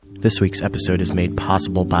This week's episode is made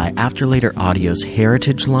possible by After Later Audio's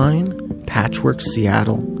Heritage Line, Patchworks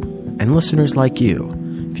Seattle, and listeners like you.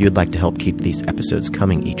 If you'd like to help keep these episodes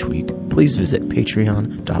coming each week, please visit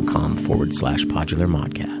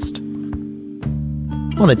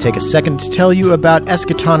patreon.com/PodularModcast. I want to take a second to tell you about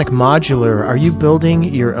Eschatonic Modular. Are you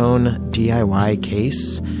building your own DIY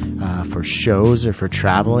case for shows or for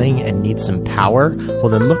traveling and need some power? Well,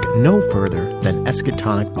 then look no further than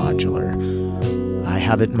Eschatonic Modular. I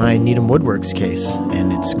have it in my Needham Woodworks case,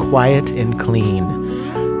 and it's quiet and clean.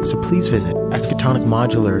 So please visit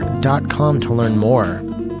eschatonicmodular.com to learn more.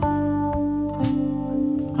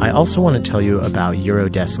 I also want to tell you about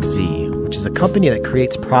Eurodesk Z, which is a company that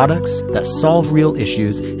creates products that solve real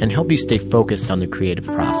issues and help you stay focused on the creative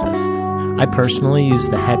process. I personally use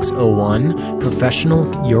the Hex 01 professional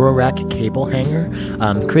Eurorack cable hanger,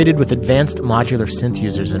 created with advanced modular synth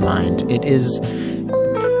users in mind. It is...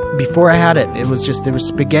 Before I had it, there was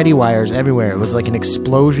spaghetti wires everywhere. It was like an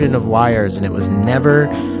explosion of wires, and it was never,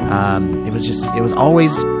 it was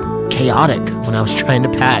always chaotic when I was trying to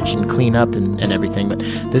patch and clean up and everything. But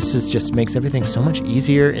this just makes everything so much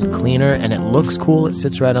easier and cleaner, and it looks cool. It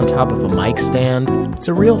sits right on top of a mic stand. It's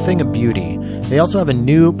a real thing of beauty. They also have a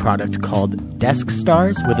new product called Desk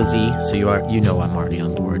Stars with a Z, so you know I'm already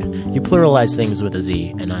on board. You pluralize things with a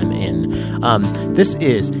Z, and I'm in. This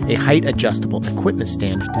is a height-adjustable equipment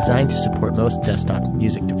stand designed to support most desktop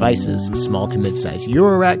music devices, small to mid-size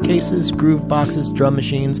Eurorack cases, groove boxes, drum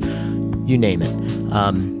machines, you name it.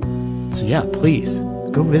 So yeah, please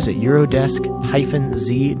go visit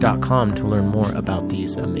eurodesk-z.com to learn more about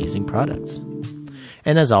these amazing products.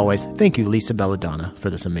 And as always, thank you, Lisa Belladonna, for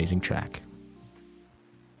this amazing track.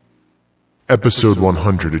 Episode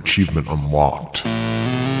 100 Achievement Unlocked.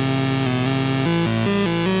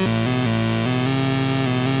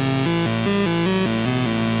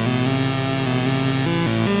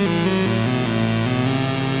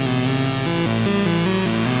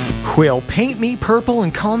 Well, paint me purple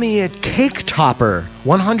and call me a cake topper.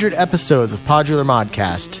 100 episodes of Podular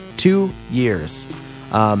Modcast. 2 years.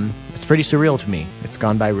 It's pretty surreal to me. It's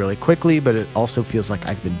gone by really quickly, but it also feels like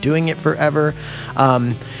I've been doing it forever.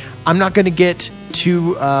 I'm not going to get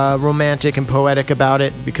too romantic and poetic about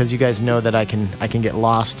it because you guys know that I can get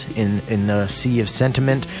lost in the sea of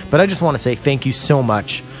sentiment. But I just want to say thank you so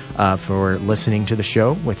much for listening to the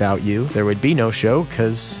show. Without you, there would be no show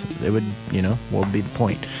because it would, what would be the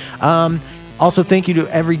point? Also, thank you to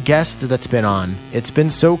every guest that's been on. It's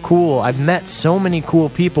been so cool. I've met so many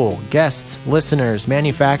cool people, guests, listeners,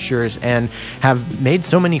 manufacturers, and have made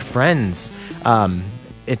so many friends.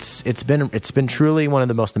 It's been truly one of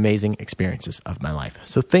the most amazing experiences of my life.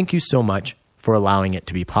 So thank you so much for allowing it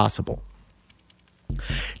to be possible.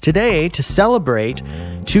 Today, to celebrate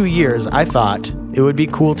 2 years, I thought it would be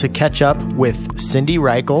cool to catch up with Cindy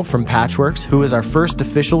Reichel from Patchworks, who is our first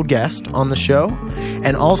official guest on the show,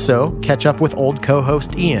 and also catch up with old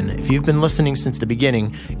co-host Ian. If you've been listening since the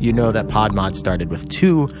beginning, you know that PodMod started with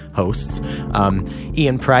 2 hosts.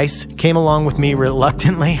 Ian Price came along with me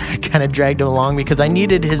reluctantly. I kind of dragged him along because I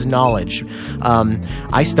needed his knowledge.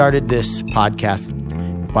 I started this podcast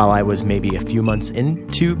while I was maybe a few months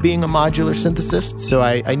into being a modular synthesist, so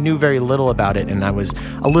I knew very little about it, and I was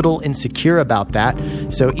a little insecure about that.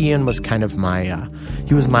 So Ian was kind of my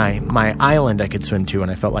island I could swim to, and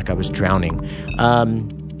I felt like I was drowning.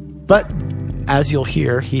 But as you'll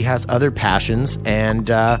hear, he has other passions, and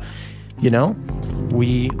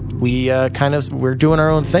we're doing our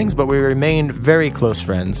own things, but we remained very close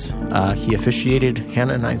friends. He officiated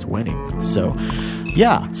Hannah and I's wedding, so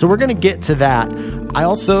we're going to get to that. I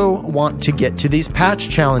also want to get to these patch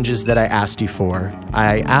challenges that I asked you for.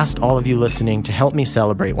 I asked all of you listening to help me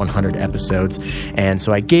celebrate 100 episodes, and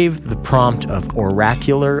so I gave the prompt of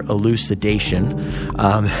oracular elucidation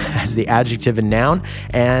as the adjective and noun,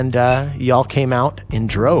 and y'all came out in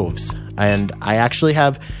droves. And I actually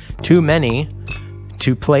have too many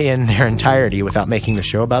to play in their entirety without making the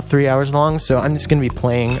show about 3 hours long, so I'm just going to be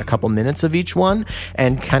playing a couple minutes of each one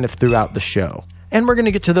and kind of throughout the show. And we're going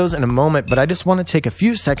to get to those in a moment, but I just want to take a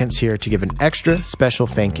few seconds here to give an extra special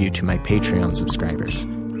thank you to my Patreon subscribers.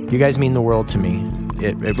 You guys mean the world to me.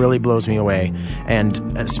 It really blows me away.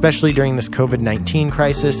 And especially during this COVID-19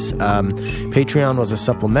 crisis, Patreon was a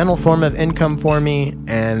supplemental form of income for me,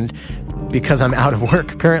 and because I'm out of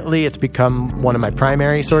work currently, it's become one of my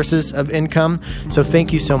primary sources of income. So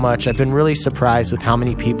thank you so much. I've been really surprised with how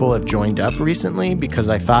many people have joined up recently because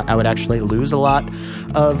I thought I would actually lose a lot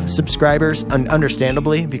of subscribers,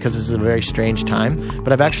 understandably, because this is a very strange time.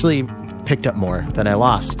 But I've actually picked up more than I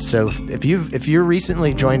lost. So if you're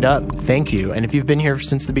recently joined up, thank you. And if you've been here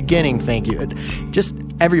since the beginning, thank you. Just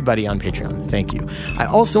everybody on Patreon, thank you. I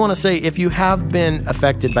also want to say, if you have been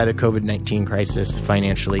affected by the COVID-19 crisis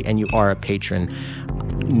financially and you are a patron,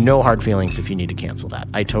 no hard feelings if you need to cancel that.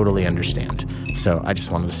 I totally understand. So I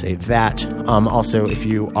just wanted to say that. Also, if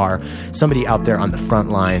you are somebody out there on the front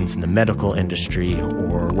lines in the medical industry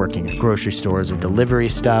or working at grocery stores or delivery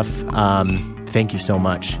stuff, thank you so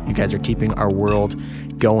much. You guys are keeping our world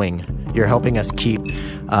going. You're helping us keep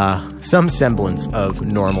some semblance of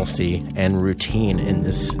normalcy and routine in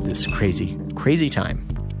this crazy, crazy time.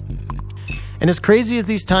 And as crazy as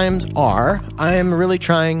these times are, I am really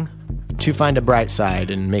trying to find a bright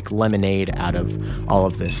side and make lemonade out of all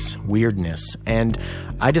of this weirdness. And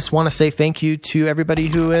I just want to say thank you to everybody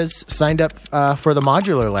who has signed up for the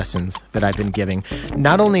modular lessons that I've been giving.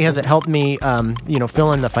 Not only has it helped me,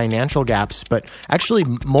 fill in the financial gaps, but actually,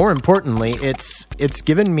 more importantly, it's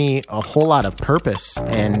given me a whole lot of purpose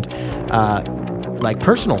and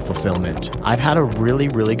personal fulfillment. I've had a really,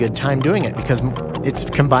 really good time doing it because it's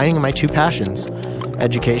combining my two passions,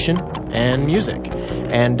 education and music.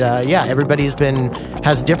 And everybody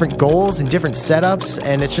has different goals and different setups,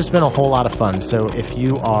 and it's just been a whole lot of fun. So if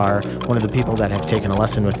you are one of the people that have taken a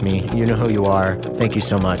lesson with me, you know who you are. Thank you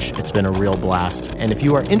so much. It's been a real blast. And if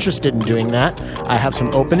you are interested in doing that, I have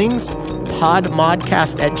some openings,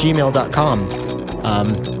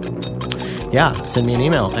 podmodcast@gmail.com. Send me an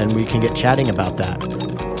email and we can get chatting about that.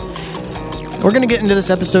 We're going to get into this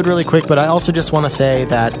episode really quick, but I also just want to say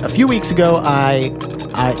that a few weeks ago, I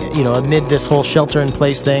amid this whole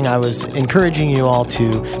shelter-in-place thing, I was encouraging you all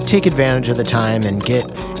to take advantage of the time and get,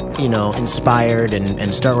 inspired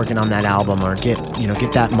and start working on that album, or get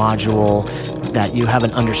that module that you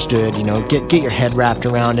haven't understood, get your head wrapped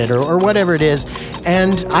around it, or whatever it is.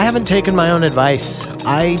 And I haven't taken my own advice.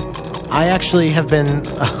 I actually have been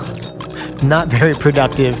not very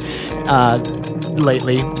productive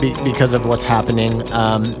lately because of what's happening,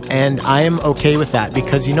 and I am okay with that,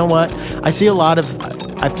 because you know what? I see a lot of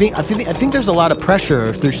I think there's a lot of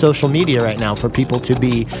pressure through social media right now for people to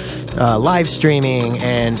be live streaming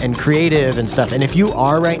and creative and stuff. And if you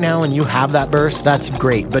are right now and you have that burst, that's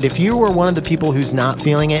great. But if you were one of the people who's not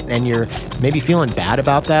feeling it and you're maybe feeling bad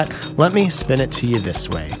about that, let me spin it to you this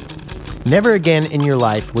way. Never again in your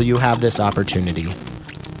life will you have this opportunity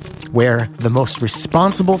where the most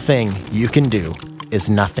responsible thing you can do is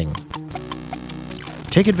nothing.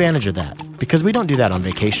 Take advantage of that, because we don't do that on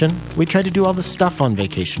vacation. We try to do all the stuff on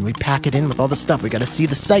vacation. We pack it in with all the stuff. We got to see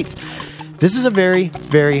the sights. This is a very,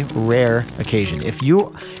 very rare occasion. If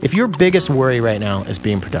your biggest worry right now is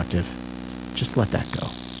being productive, just let that go.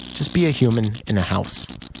 Just be a human in a house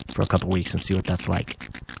for a couple weeks and see what that's like.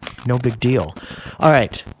 No big deal. All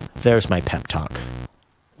right, there's my pep talk.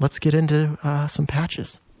 Let's get into some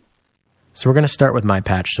patches. So we're going to start with my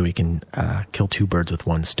patch so we can kill two birds with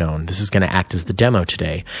one stone. This is going to act as the demo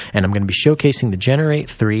today, and I'm going to be showcasing the Generate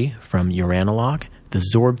 3 from Uranilog, the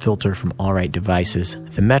Zorb filter from All Right Devices,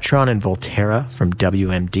 the Metron and Volterra from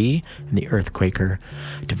WMD, and the Earthquaker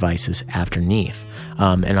devices Afterneath.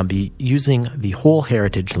 And I'll be using the whole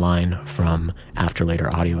Heritage line from Afterlater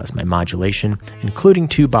Audio as my modulation, including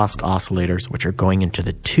two Bosk oscillators, which are going into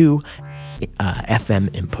the two FM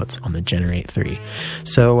inputs on the Generate 3.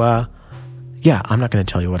 So, I'm not going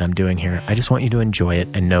to tell you what I'm doing here. I just want you to enjoy it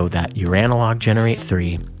and know that Uranilog Generate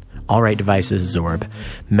 3, All Right Devices Zorb,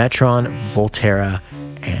 Metron, Volterra,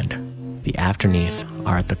 and the Afterneath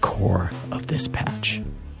are at the core of this patch.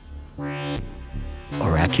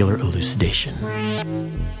 Oracular elucidation.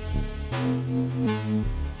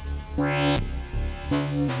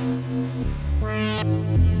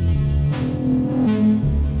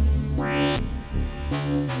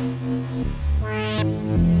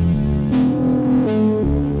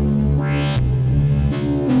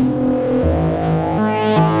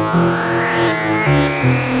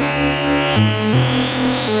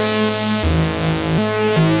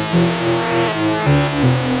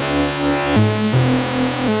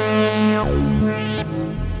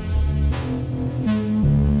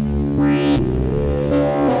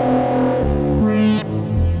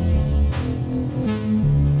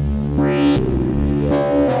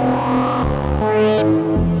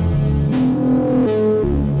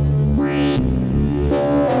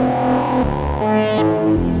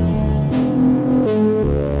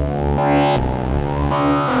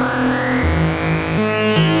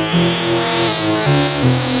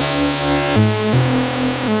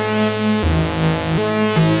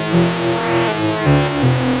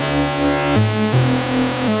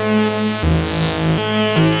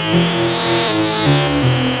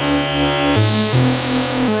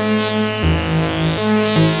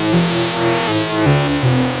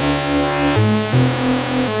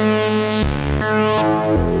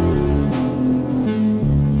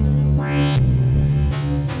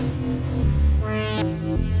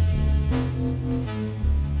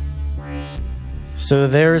 So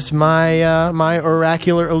there's my my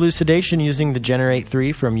oracular elucidation using the Generate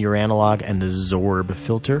 3 from Your Analog and the Zorb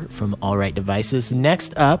filter from All Right Devices.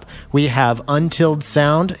 Next up, we have Untilled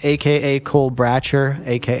Sound, a.k.a. Cole Bratcher,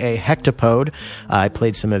 a.k.a. Hectopode. I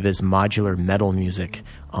played some of his modular metal music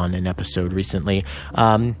on an episode recently.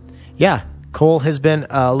 Cole has been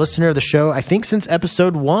a listener of the show, I think, since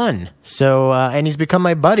episode 1. So, and he's become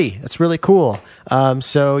my buddy. That's really cool.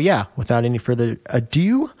 Without any further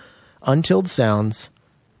ado, Untilled Sounds,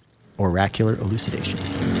 Oracular Elucidation.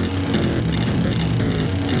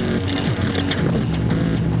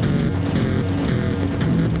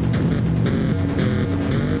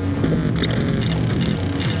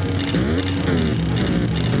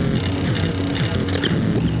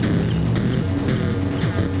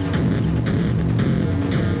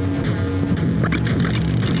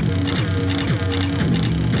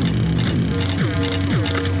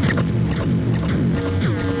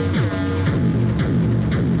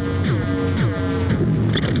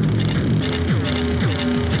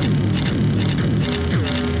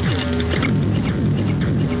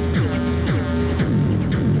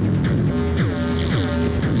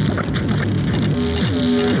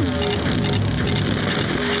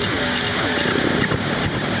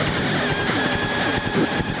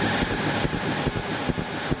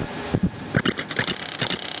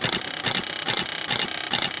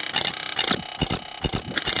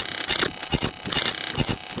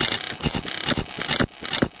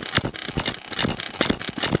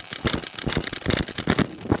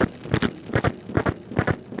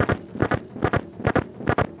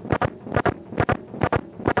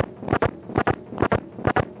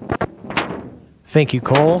 Thank you,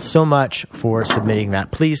 Cole, so much for submitting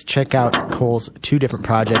that. Please check out Cole's 2 different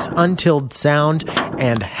projects, Untilled Sound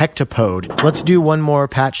and Hectopode. Let's do one more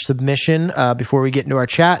patch submission before we get into our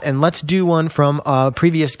chat, and let's do one from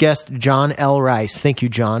previous guest, John L. Rice. Thank you,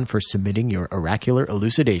 John, for submitting your oracular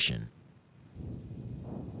elucidation.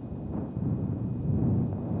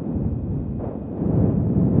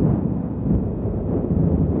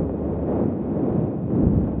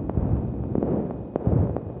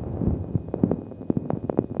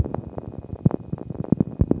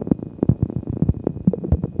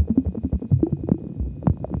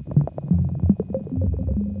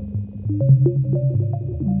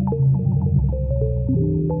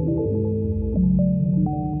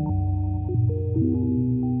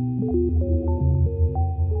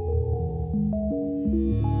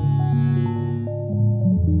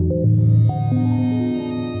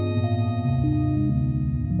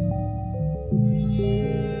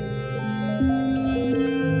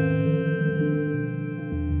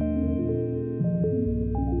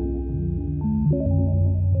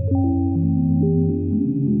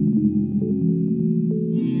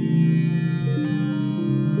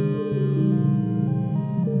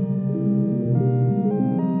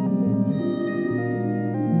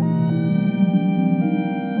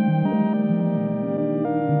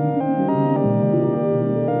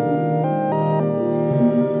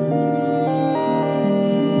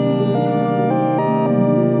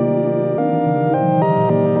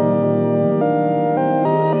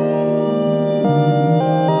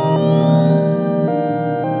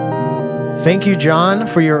 Thank you, John,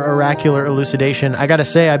 for your oracular elucidation. I gotta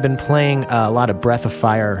say, I've been playing a lot of Breath of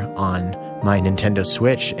Fire on my Nintendo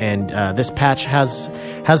Switch, and this patch has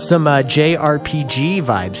some JRPG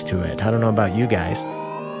vibes to it. I don't know about you guys.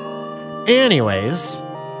 Anyways,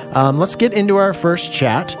 let's get into our first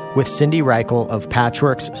chat with Cindy Reichel of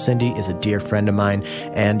Patchworks. Cindy is a dear friend of mine,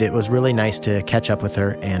 and it was really nice to catch up with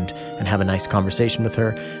her and have a nice conversation with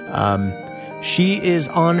her. She is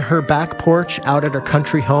on her back porch out at her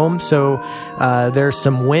country home, so there's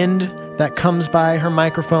some wind that comes by her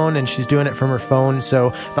microphone, and she's doing it from her phone,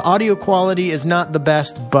 so the audio quality is not the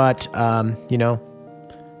best, but,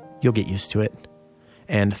 you'll get used to it.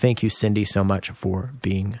 And thank you, Cindy, so much for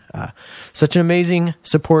being such an amazing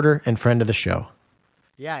supporter and friend of the show.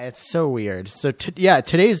 Yeah, it's so weird. So,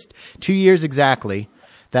 today's 2 years exactly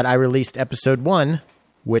that I released episode 1,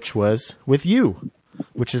 which was with you,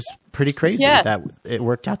 which is pretty crazy that it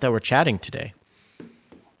worked out that we're chatting today.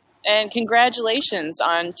 And congratulations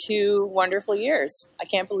on 2 wonderful years. I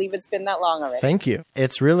can't believe it's been that long already. Thank you.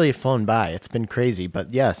 It's really flown by. It's been crazy.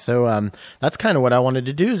 But yeah, so that's kind of what I wanted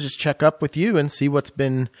to do, is just check up with you and see what's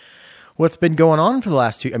been going on for the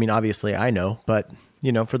last 2. I mean, obviously I know, but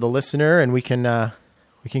for the listener, and we can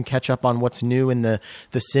catch up on what's new in the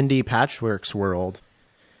Cindy Patchworks world.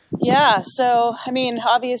 Yeah, so, I mean,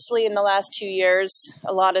 obviously in the last 2 years,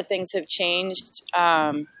 a lot of things have changed.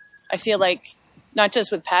 I feel like, not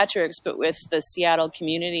just with Patchworks, but with the Seattle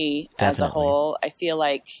community as a whole, I feel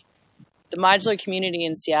like the modular community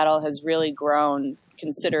in Seattle has really grown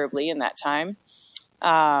considerably in that time.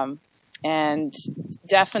 And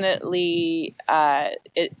definitely,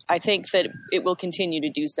 I think that it will continue to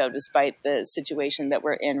do so despite the situation that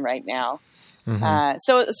we're in right now. Mm-hmm.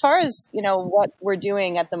 So as far as, what we're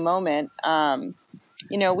doing at the moment,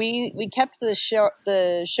 we kept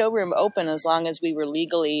the showroom open as long as we were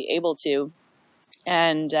legally able to.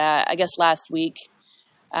 And I guess last week,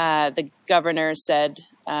 the governor said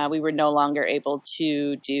we were no longer able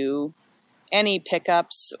to do any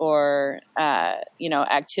pickups or,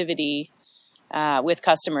 activity with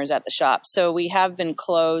customers at the shop. So we have been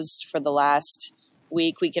closed for the last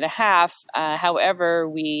week and a half. However,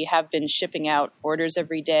 we have been shipping out orders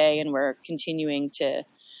every day, and we're continuing to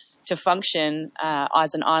function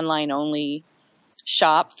as an online-only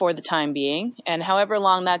shop for the time being. And however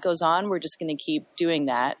long that goes on, we're just going to keep doing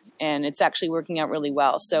that. And it's actually working out really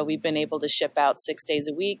well. So we've been able to ship out 6 days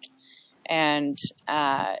a week. And,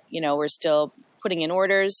 we're still putting in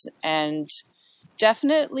orders and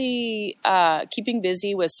definitely keeping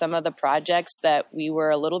busy with some of the projects that we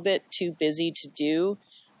were a little bit too busy to do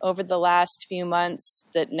over the last few months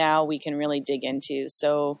that now we can really dig into.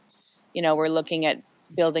 So, we're looking at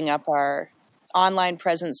building up our online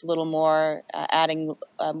presence a little more, adding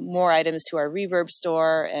more items to our Reverb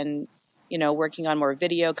store, and, working on more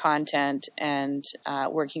video content, and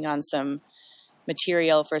working on some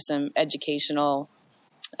material for some educational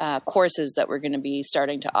courses that we're going to be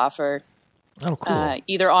starting to offer. Oh, cool.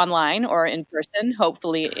 Either online or in person,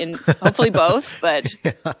 hopefully both. But,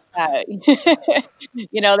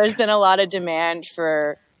 there's been a lot of demand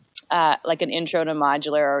for like an intro to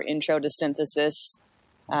modular or intro to synthesis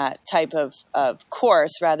type of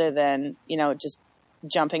course, rather than, just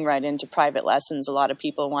jumping right into private lessons. A lot of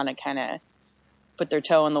people want to kind of put their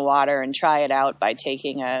toe in the water and try it out by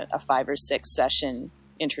taking a 5 or 6 session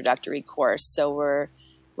introductory course. So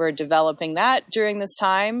we're developing that during this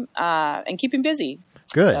time and keeping busy.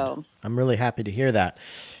 Good. So, I'm really happy to hear that.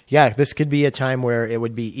 Yeah, this could be a time where it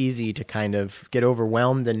would be easy to kind of get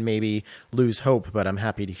overwhelmed and maybe lose hope, but I'm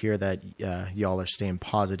happy to hear that y'all are staying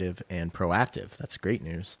positive and proactive. That's great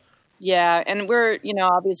news. Yeah, and we're,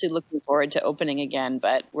 obviously looking forward to opening again,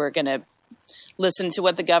 but we're going to listen to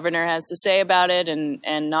what the governor has to say about it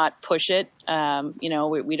and not push it.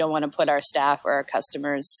 We don't want to put our staff or our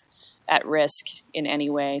customers at risk in any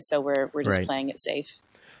way, so we're just right. playing it safe.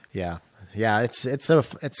 Yeah.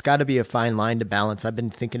 It's got to be a fine line to balance. I've been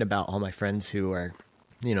thinking about all my friends who are,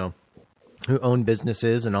 who own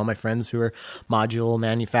businesses, and all my friends who are module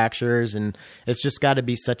manufacturers, and it's just got to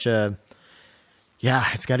be such a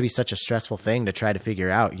stressful thing to try to figure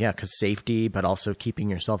out. Yeah, because safety, but also keeping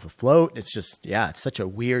yourself afloat. It's just, it's such a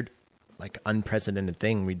weird, like, unprecedented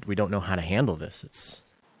thing. We don't know how to handle this.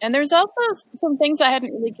 And there's also some things I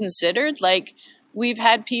hadn't really considered. Like, we've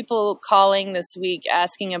had people calling this week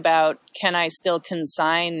asking about, can I still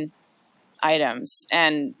consign items?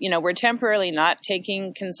 And, we're temporarily not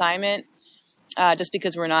taking consignment just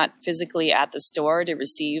because we're not physically at the store to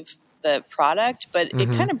receive the product. But it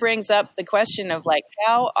kind of brings up the question of, like,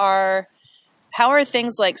 how are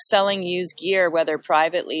things like selling used gear, whether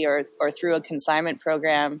privately or through a consignment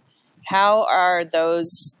program, how are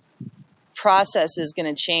those processes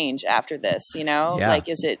going to change after this? Like,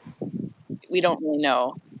 is it, we don't really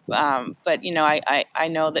know. But, I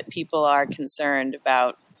know that people are concerned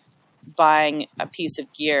about buying a piece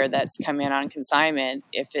of gear that's come in on consignment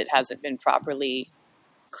if it hasn't been properly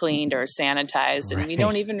cleaned or sanitized. And we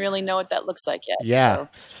don't even really know what that looks like yet. Yeah. So,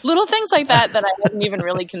 little things like that I hadn't even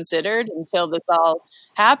really considered until this all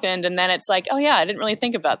happened. And then it's like, oh yeah, I didn't really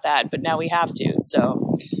think about that, but now we have to.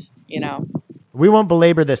 So, we won't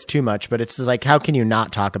belabor this too much, but it's like, how can you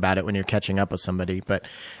not talk about it when you're catching up with somebody? But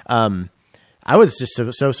I was just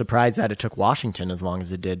so surprised that it took Washington as long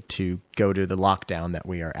as it did to go to the lockdown that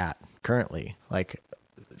we are at currently. Like,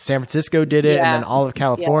 San Francisco did it, and then all of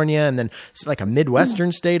California, and then like a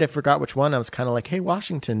Midwestern state. I forgot which one. I was kind of like, hey,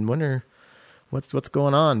 Washington, what's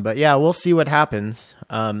going on? But yeah, we'll see what happens.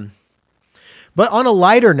 But on a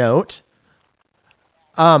lighter note,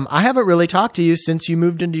 I haven't really talked to you since you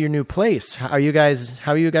moved into your new place. How are you guys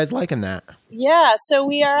liking that? Yeah, so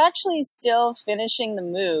we are actually still finishing the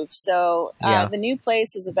move. So the new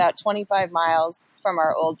place is about 25 miles from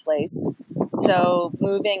our old place. So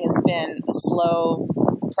moving has been a slow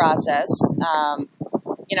process.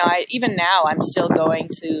 Even now I'm still going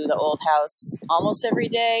to the old house almost every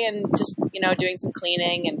day and just, doing some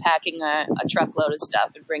cleaning and packing a truckload of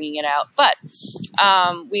stuff and bringing it out. But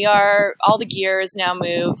all the gear is now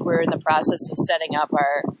moved. We're in the process of setting up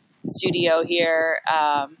our studio here.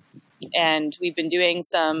 And we've been doing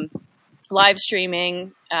some live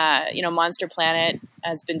streaming. Monster Planet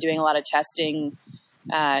has been doing a lot of testing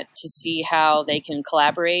to see how they can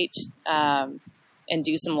collaborate and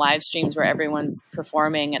do some live streams where everyone's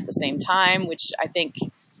performing at the same time, which I think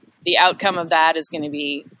the outcome of that is going to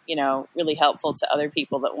be, really helpful to other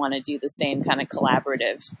people that want to do the same kind of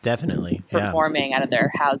collaborative Definitely performing out of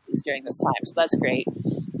their houses during this time. So that's great.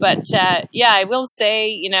 But I will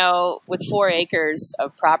say, with 4 acres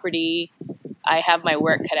of property, I have my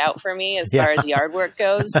work cut out for me as far as yard work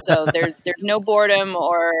goes. So there's no boredom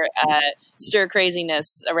or stir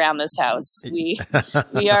craziness around this house. We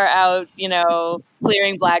are out,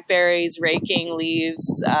 clearing blackberries, raking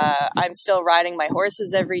leaves. I'm still riding my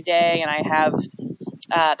horses every day, and I have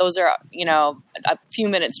those are a few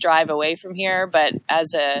minutes drive away from here. But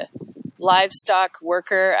as a livestock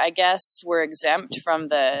worker, I guess we're exempt from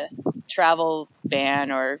the travel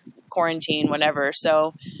ban or quarantine, whatever.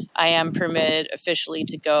 So I am permitted officially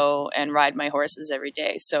to go and ride my horses every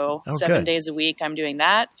day. So 7 days a week, I'm doing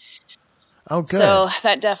that. Oh, good. So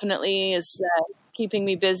that definitely is keeping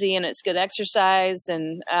me busy, and it's good exercise.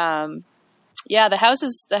 And the house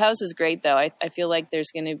is great, though. I feel like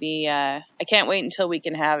there's going to be. I can't wait until we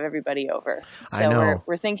can have everybody over. So I know.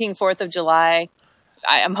 We're thinking 4th of July.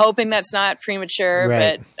 I'm hoping that's not premature,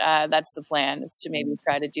 right. But that's the plan. It's to maybe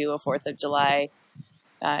try to do a 4th of July.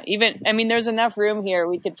 There's enough room here.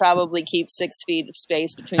 We could probably keep 6 feet of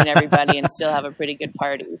space between everybody and still have a pretty good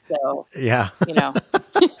party. So,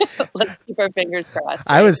 let's keep our fingers crossed.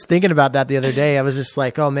 I was thinking about that the other day. I was just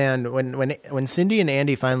like, oh man, when Cindy and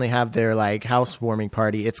Andy finally have their like housewarming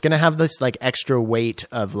party, it's going to have this like extra weight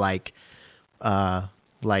of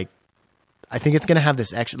I think it's going to have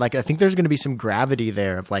this extra, like, I think there's going to be some gravity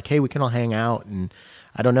there of like, hey, we can all hang out. And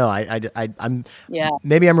I don't know. I'm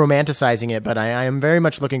maybe I'm romanticizing it, but I am very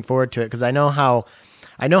much looking forward to it because I know how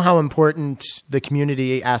important the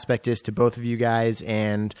community aspect is to both of you guys.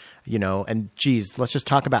 And, and geez, let's just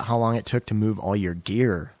talk about how long it took to move all your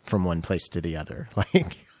gear from one place to the other.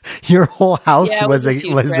 Like your whole house was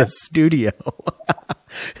a studio.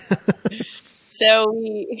 So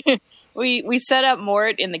we set up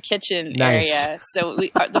Mort in the kitchen area. So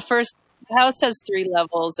the house has 3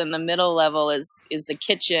 levels, and the middle level is the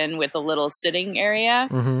kitchen with a little sitting area.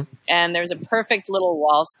 Mm-hmm. And there's a perfect little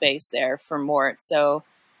wall space there for Mort. So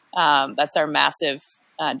that's our massive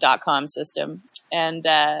 .com system. And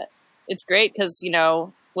it's great because,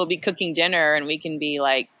 we'll be cooking dinner and we can be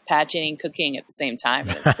like patching and cooking at the same time.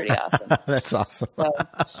 And it's pretty awesome. That's awesome. So,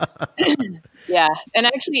 yeah. And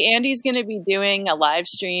actually, Andy's going to be doing a live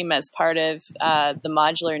stream as part of the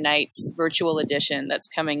Modular Nights virtual edition that's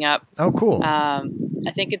coming up. Oh, cool. I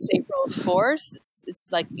think it's April 4th. It's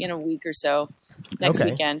like in a week or so, next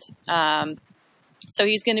weekend. So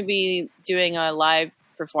he's going to be doing a live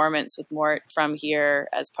performance with Mort from here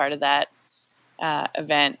as part of that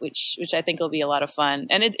event, which I think will be a lot of fun.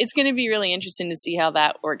 And it's going to be really interesting to see how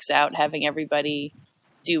that works out, having everybody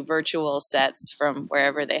do virtual sets from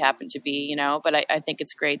wherever they happen to be, but I think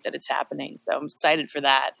it's great that it's happening. So I'm excited for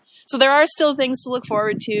that. So there are still things to look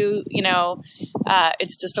forward to,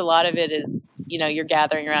 it's just a lot of it is, you're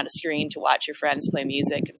gathering around a screen to watch your friends play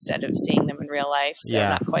music instead of seeing them in real life. So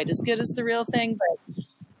not quite as good as the real thing, but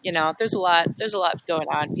there's a lot going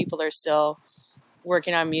on. People are still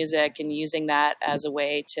working on music and using that as a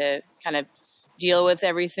way to kind of deal with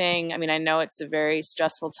everything. I mean, I know it's a very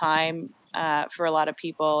stressful time for a lot of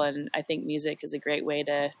people, and I think music is a great way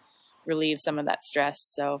to relieve some of that stress.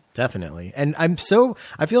 So definitely. And I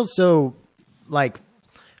feel so like,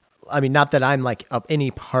 I mean, not that I'm like up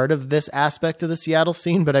any part of this aspect of the Seattle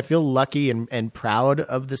scene, but I feel lucky and proud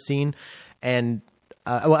of the scene. And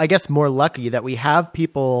I guess more lucky that we have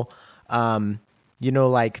people,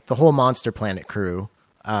 like the whole Monster Planet crew,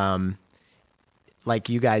 like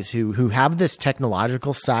you guys who have this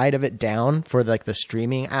technological side of it down for like the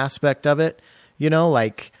streaming aspect of it,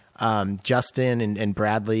 like Justin and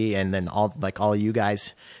Bradley, and then all you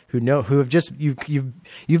guys who have just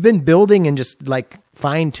you've been building and just like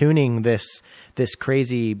fine tuning this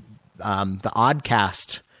crazy the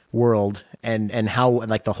Oddcast world and how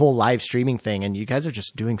like the whole live streaming thing, and you guys are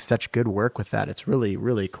just doing such good work with that. It's really,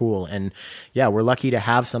 really cool. And yeah, we're lucky to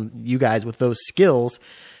have you guys with those skills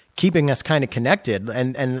keeping us kind of connected.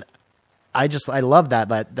 And I love that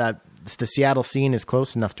the Seattle scene is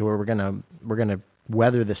close enough to where we're gonna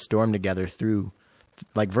weather this storm together through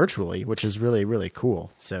like virtually, which is really, really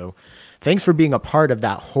cool. So thanks for being a part of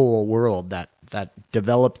that whole world that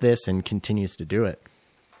developed this and continues to do it.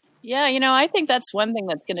 Yeah, I think that's one thing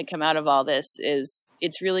that's going to come out of all this is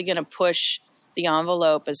it's really going to push the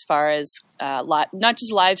envelope as far as not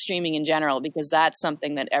just live streaming in general, because that's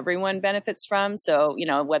something that everyone benefits from. So,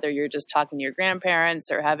 whether you're just talking to your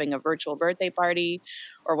grandparents or having a virtual birthday party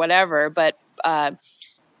or whatever, but,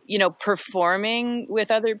 performing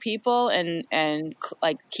with other people and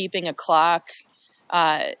like keeping a clock,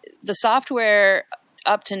 the software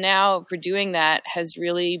up to now for doing that has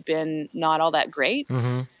really been not all that great.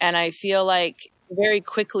 Mm-hmm. And I feel like very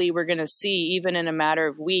quickly we're going to see, even in a matter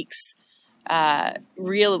of weeks,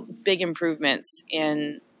 real big improvements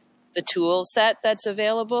in the tool set that's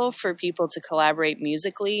available for people to collaborate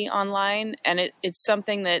musically online. And it's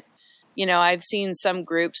something that, I've seen some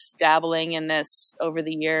groups dabbling in this over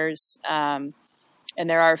the years. And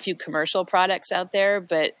there are a few commercial products out there,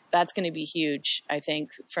 but that's going to be huge, I think,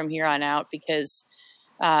 from here on out, because,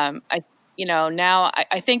 now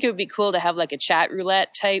I think it would be cool to have like a chat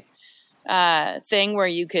roulette type, thing where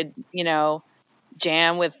you could,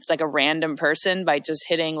 jam with like a random person by just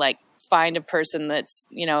hitting like find a person that's,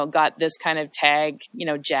 got this kind of tag,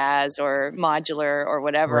 jazz or modular or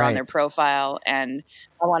whatever on their profile. And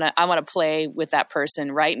I want to play with that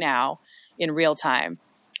person right now in real time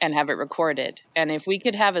and have it recorded. And if we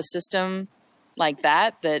could have a system like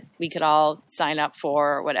that we could all sign up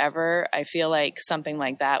for or whatever, I feel like something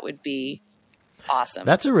like that would be awesome.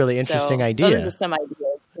 That's a really interesting idea. Those are just some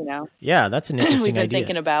ideas, Yeah, that's an interesting we've been idea.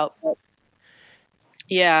 thinking about. But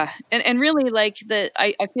yeah. And really like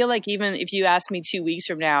I feel like even if you asked me 2 weeks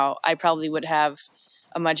from now, I probably would have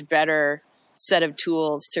a much better set of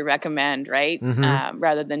tools to recommend, right? Mm-hmm.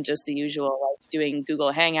 Rather than just the usual, like doing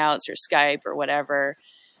Google Hangouts or Skype or whatever.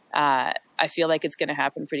 I feel like it's going to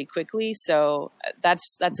happen pretty quickly. So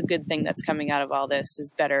that's a good thing that's coming out of all this,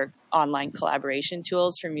 is better online collaboration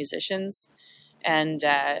tools for musicians. And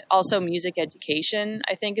also music education,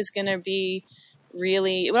 I think, is going to be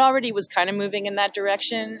really, it already was kind of moving in that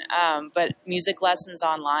direction, but music lessons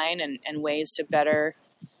online and ways to better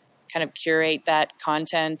kind of curate that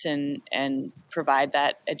content and provide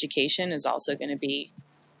that education is also going to be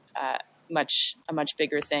a much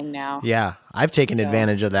bigger thing now. Yeah, I've taken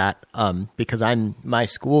advantage of that because my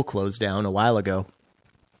school closed down a while ago.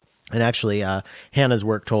 And actually, Hannah's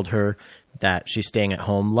work told her that she's staying at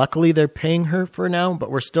home. Luckily, they're paying her for now, but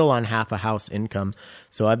we're still on half a house income.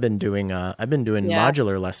 So I've been doing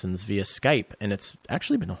modular lessons via Skype, and it's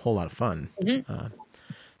actually been a whole lot of fun. Mm-hmm.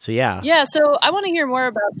 So yeah. Yeah. So I want to hear more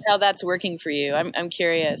about how that's working for you. I'm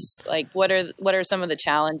curious. Like, what are some of the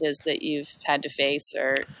challenges that you've had to face,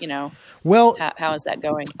 or well, how is that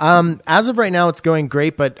going? As of right now, it's going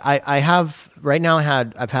great. But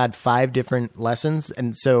I've had 5 different lessons,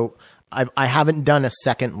 and so I haven't done a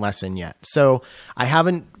second lesson yet. So I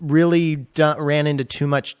haven't really ran into too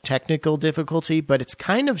much technical difficulty, but it's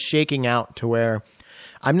kind of shaking out to where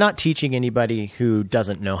I'm not teaching anybody who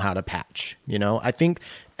doesn't know how to patch. I think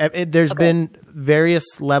there's been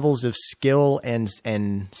various levels of skill and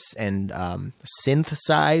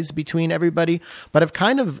synthesize between everybody, but it's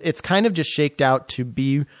kind of just shaked out to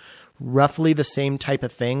be roughly the same type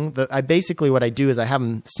of thing. What I do is I have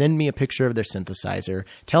them send me a picture of their synthesizer,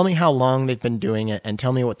 tell me how long they've been doing it, and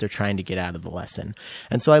tell me what they're trying to get out of the lesson.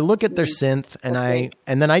 And so I look at their synth,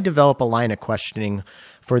 and then I develop a line of questioning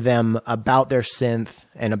for them about their synth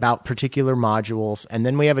and about particular modules. And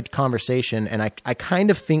then we have a conversation, and I kind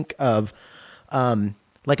of think of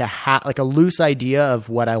like a loose idea of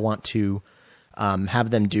what I want to have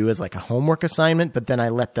them do as like a homework assignment, but then I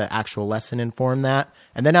let the actual lesson inform that.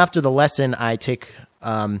 And then after the lesson, I take,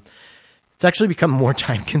 it's actually become more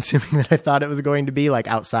time consuming than I thought it was going to be, like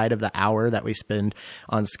outside of the hour that we spend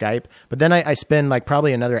on Skype. But then I spend like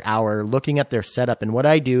probably another hour looking at their setup. And what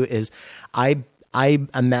I do is I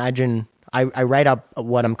imagine, I write up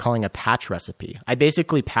what I'm calling a patch recipe. I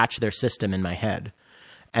basically patch their system in my head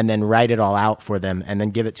and then write it all out for them and then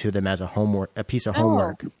give it to them as a piece of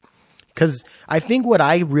homework. Because I think what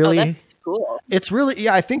I really, that's cool. It's really,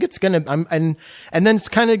 I think it's going to, and then it's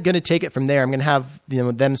kind of going to take it from there. I'm going to have,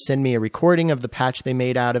 them send me a recording of the patch they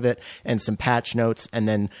made out of it and some patch notes, and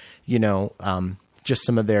then, just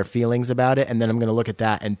some of their feelings about it. And then I'm going to look at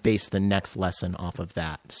that and base the next lesson off of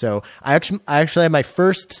that. So I actually have my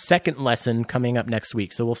second lesson coming up next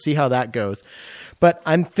week. So we'll see how that goes. But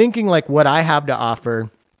I'm thinking like what I have to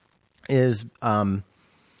offer is kind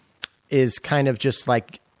of just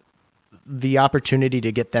like the opportunity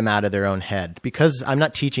to get them out of their own head, because I'm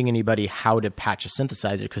not teaching anybody how to patch a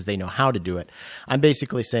synthesizer because they know how to do it. I'm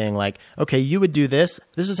basically saying like, okay, you would do this.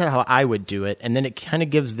 This is how I would do it. And then it kind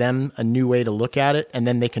of gives them a new way to look at it. And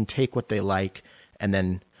then they can take what they like and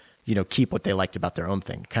then, keep what they liked about their own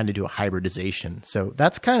thing, kind of do a hybridization. So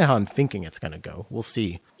that's kind of how I'm thinking it's going to go. We'll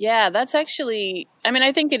see. Yeah, that's actually,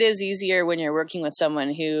 I think it is easier when you're working with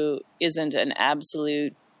someone who isn't an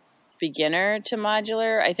absolute beginner to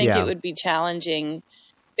modular. I think it would be challenging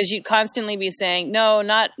because you'd constantly be saying, no,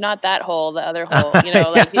 not that hole, the other hole.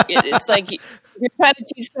 It's like you're trying to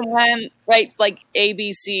teach someone, right, like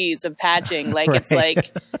ABCs of patching. Like it's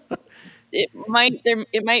like it might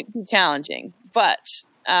be challenging, but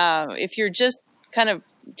if you're just kind of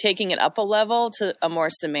taking it up a level to a more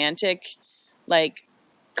semantic, like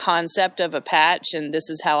concept of a patch, and this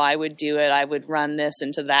is how I would do it. I would run this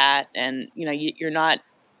into that, and you're not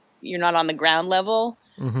on the ground level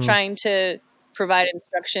trying to provide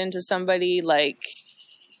instruction to somebody like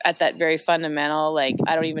at that very fundamental, like,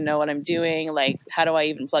 I don't even know what I'm doing. Like, how do I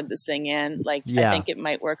even plug this thing in? Like, I think it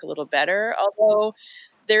might work a little better. Although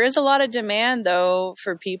there is a lot of demand though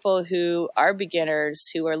for people who are beginners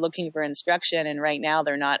who are looking for instruction. And right now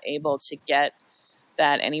they're not able to get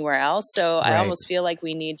that anywhere else. So I almost feel like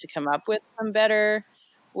we need to come up with some better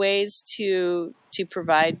ways to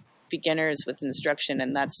provide beginners with instruction,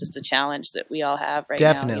 and that's just a challenge that we all have right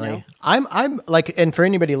now. Definitely. I'm like, and for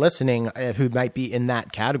anybody listening who might be in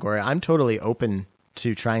that category, I'm totally open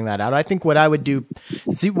to trying that out. I think what I would do,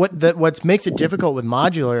 what makes it difficult with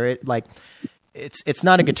modular, it's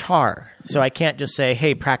not a guitar, so I can't just say,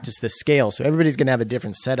 hey, practice this scale. So everybody's going to have a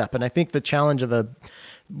different setup, and I think the challenge of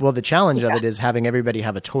it is having everybody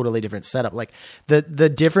have a totally different setup. Like the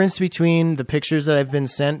difference between the pictures that I've been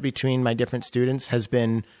sent between my different students has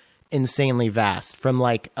been insanely vast, from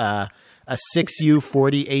like a 6U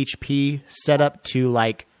 40 HP setup to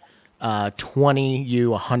like 20U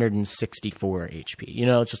 164 HP.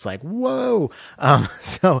 It's just like, whoa.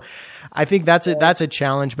 So I think that's a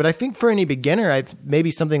challenge, but I think for any beginner, maybe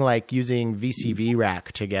something like using VCV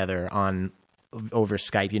Rack together over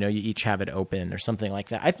Skype, you each have it open or something like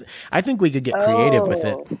that. I think we could get creative with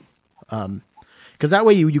it. Cause that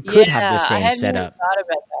way you could have the same setup. I hadn't even thought about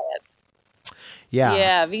that.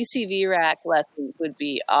 Yeah, VCV Rack lessons would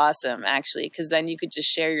be awesome, actually, because then you could just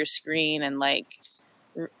share your screen and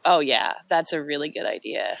that's a really good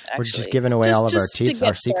idea. Actually. We're just giving away all of our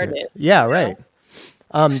secrets. Started, yeah, right.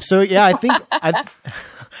 So yeah, I think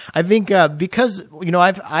I think because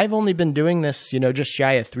I've only been doing this just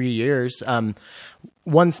shy of 3 years.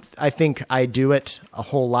 I think I do it a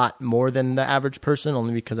whole lot more than the average person,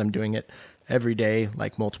 only because I'm doing it every day,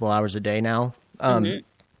 like multiple hours a day now.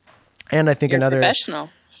 And I think You're professional.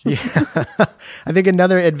 Yeah, I think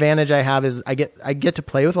another advantage I have is I get to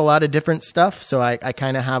play with a lot of different stuff. So I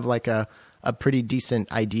kind of have like a pretty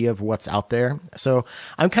decent idea of what's out there. So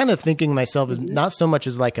I'm kind of thinking myself as not so much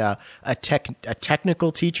as like a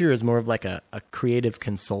technical teacher, as more of like a creative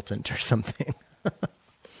consultant or something.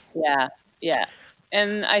 Yeah.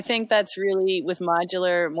 And I think that's really with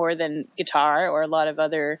modular more than guitar or a lot of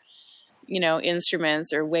other,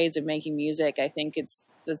 instruments or ways of making music. I think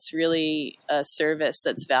that's really a service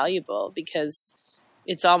that's valuable, because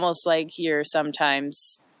it's almost like you're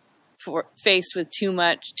sometimes faced with too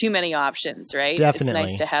many options, right? Definitely.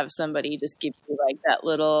 It's nice to have somebody just give you like that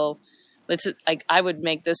little, I would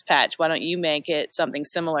make this patch. Why don't you make it something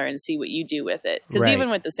similar and see what you do with it? Because even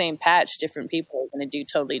with the same patch, different people are going to do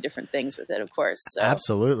totally different things with it, of course. So,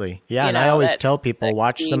 absolutely. Yeah. And I always tell people,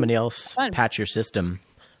 watch somebody else patch your system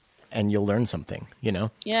and you'll learn something,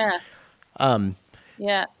 Yeah.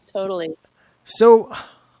 Yeah, totally. So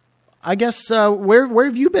I guess, where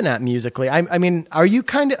have you been at musically? I mean, are you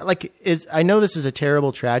kind of like, I know this is a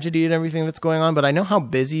terrible tragedy and everything that's going on, but I know how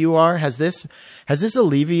busy you are. Has this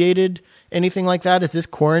alleviated anything like that? Is this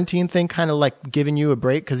quarantine thing kind of like giving you a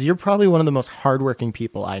break? 'Cause you're probably one of the most hardworking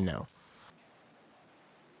people I know.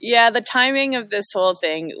 Yeah. The timing of this whole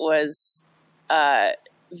thing was,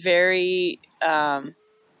 very,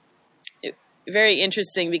 very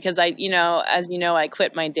interesting, because I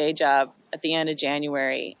quit my day job at the end of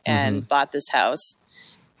January and bought this house.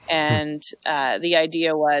 And the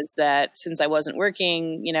idea was that since I wasn't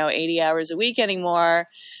working, 80 hours a week anymore,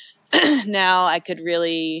 now I could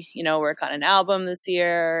really, work on an album this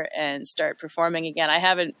year and start performing again. I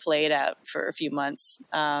haven't played out for a few months.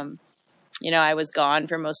 I was gone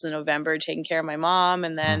for most of November taking care of my mom,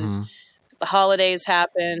 and then the holidays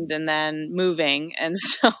happened, and then moving. And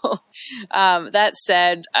so, that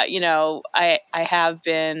said, I have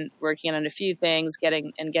been working on a few things,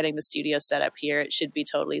 getting the studio set up here. It should be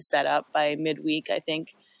totally set up by midweek, I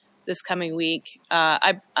think, this coming week.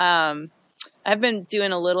 I've been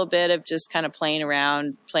doing a little bit of just kind of playing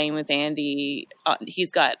around, playing with Andy.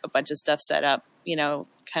 He's got a bunch of stuff set up,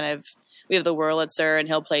 kind of we have the Wurlitzer, and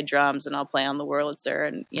he'll play drums and I'll play on the Wurlitzer,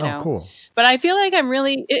 and cool. But I feel like I'm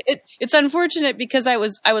really, it's unfortunate because I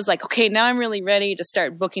was like, okay, now I'm really ready to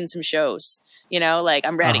start booking some shows, like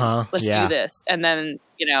I'm ready, let's do this. And then,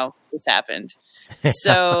 this happened.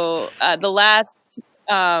 So, the last,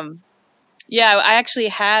 I actually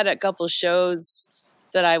had a couple shows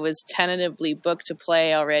that I was tentatively booked to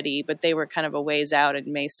play already, but they were kind of a ways out and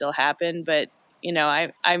may still happen. But,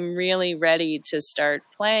 I'm really ready to start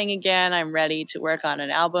playing again. I'm ready to work on an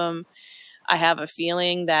album. I have a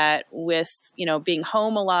feeling that with, being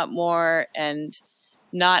home a lot more and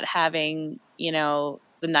not having,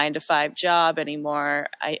 the 9-to-5 job anymore,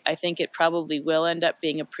 I think it probably will end up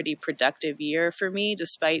being a pretty productive year for me,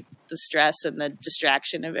 despite the stress and the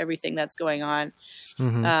distraction of everything that's going on.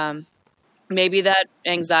 Mm-hmm. Maybe that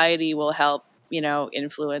anxiety will help,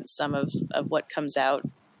 influence some of what comes out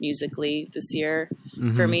musically this year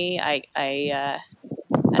for me. I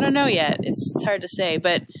don't know yet. It's hard to say,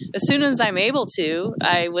 but as soon as I'm able to,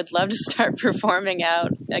 I would love to start performing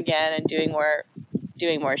out again and doing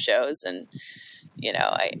more shows. And,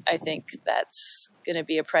 I think that's going to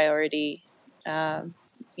be a priority,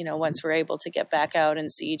 once we're able to get back out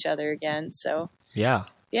and see each other again. So yeah.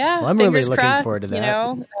 Well, I'm really looking forward to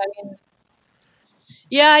that.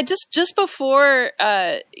 I just before,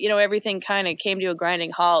 everything kind of came to a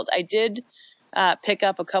grinding halt, I did pick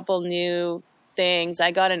up a couple new things.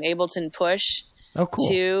 I got an Ableton Push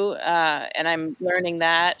too, and I'm learning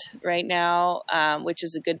that right now, which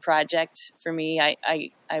is a good project for me.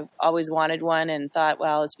 I've always wanted one and thought,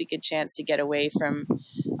 well, it's a good chance to get away from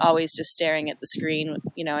always just staring at the screen,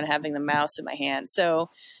 and having the mouse in my hand. So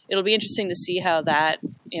it'll be interesting to see how that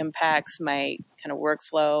impacts my kind of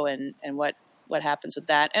workflow and what happens with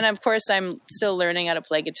that. And of course, I'm still learning how to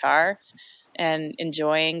play guitar and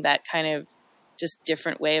enjoying that kind of just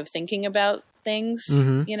different way of thinking about things,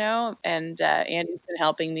 and Andy's been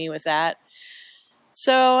helping me with that.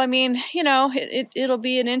 So, I mean, it'll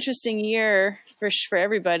be an interesting year for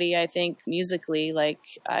everybody, I think, musically. Like,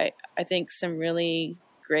 I think some really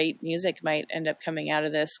great music might end up coming out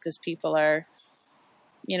of this because people are,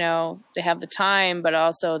 they have the time, but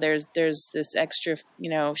also there's this extra,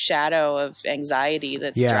 shadow of anxiety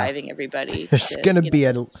that's driving everybody. There's going to be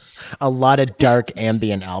a lot of dark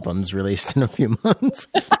ambient albums released in a few months.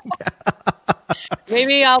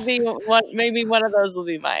 Maybe I'll be one. Maybe one of those will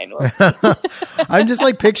be mine. I'm just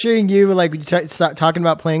like picturing you like talking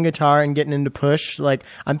about playing guitar and getting into Push. Like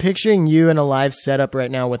I'm picturing you in a live setup right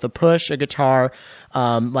now with a Push, a guitar,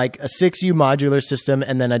 like a 6U modular system,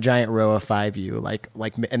 and then a giant row of 5U, like,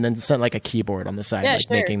 and then like a keyboard on the side,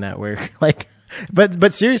 making that work. Like,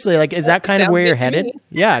 but seriously, like, is that kind of where you're headed?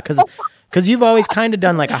 Yeah, because you've always kind of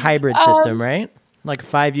done like a hybrid system, right? Like a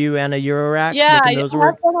 5U and a Eurorack. Yeah, those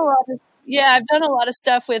work. I've done a lot of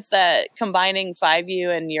stuff with combining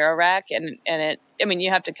 5U and Eurorack, and you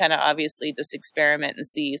have to kind of obviously just experiment and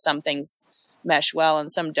see some things mesh well and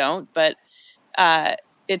some don't, but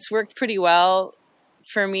it's worked pretty well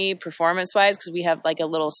for me performance-wise because we have like a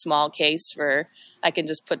little small case where I can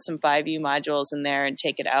just put some 5U modules in there and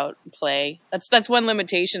take it out and play. That's one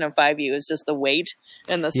limitation of 5U is just the weight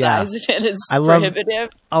and the size of it is prohibitive.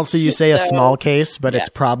 Also, you say a small case, but it's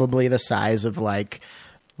probably the size of like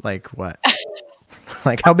what?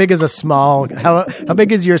 Like how big is how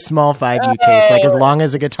big is your small 5U case? Like as long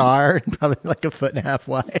as a guitar, probably like 1.5 feet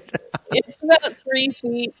wide. It's about 3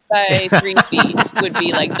 feet by 3 feet would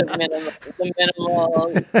be like the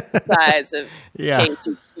minimal size of case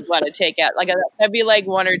you want to take out. Like that'd be like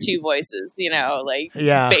 1 or 2 voices,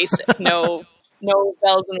 basic, no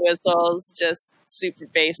bells and whistles, just super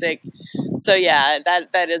basic. So yeah,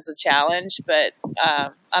 that is a challenge, but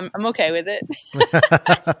I'm okay with it.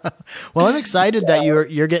 Well, I'm excited that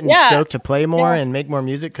you're getting stoked to play more and make more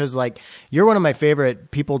music because like you're one of my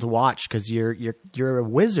favorite people to watch because you're a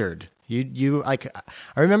wizard. You like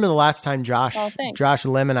I remember the last time Josh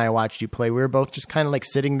Lim and I watched you play, we were both just kind of like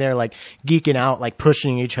sitting there like geeking out, like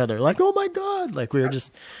pushing each other, like oh my god, like we were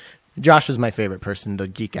just. Josh is my favorite person to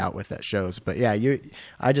geek out with at shows, but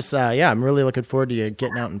I'm really looking forward to you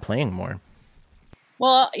getting out and playing more.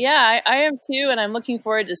 Well, yeah, I am too, and I'm looking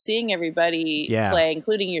forward to seeing everybody play,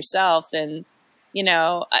 including yourself. And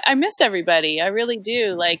I miss everybody. I really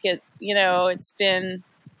do. Like it. It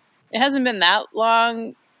hasn't been that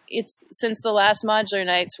long. It's since the last Modular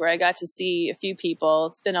Nights where I got to see a few people.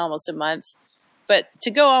 It's been almost a month, but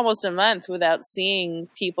to go almost a month without seeing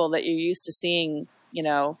people that you're used to seeing,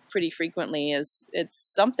 pretty frequently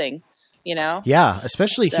it's something, Yeah,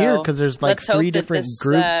 especially here because there's like 3 different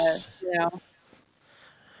groups.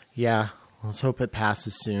 Yeah, let's hope it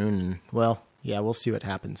passes soon. And, well, Yeah, we'll see what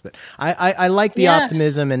happens. But I like the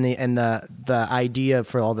optimism and the idea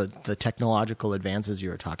for all the technological advances you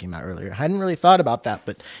were talking about earlier. I hadn't really thought about that,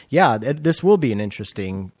 but yeah, this will be an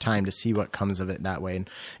interesting time to see what comes of it that way. And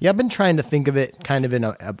yeah, I've been trying to think of it kind of in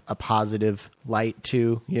a positive light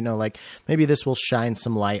too. Like maybe this will shine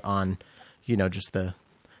some light on, just the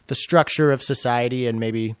structure of society and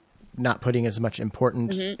maybe not putting as much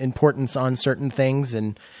importance on certain things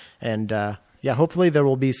and yeah, hopefully there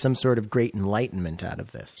will be some sort of great enlightenment out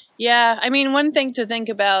of this. Yeah, I mean, one thing to think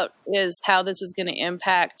about is how this is going to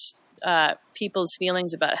impact people's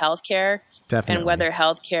feelings about healthcare. Definitely. And whether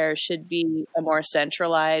healthcare should be a more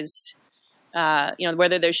centralized,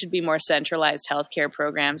 whether there should be more centralized healthcare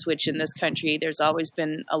programs, which in this country there's always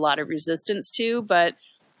been a lot of resistance to. But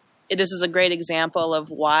this is a great example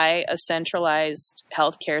of why a centralized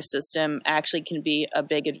healthcare system actually can be a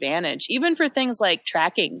big advantage, even for things like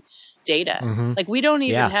tracking data. Mm-hmm. Like we don't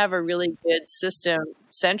even have a really good system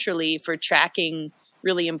centrally for tracking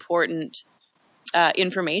really important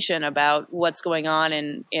information about what's going on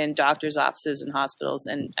in doctors' offices and hospitals.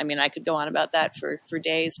 And I mean, I could go on about that for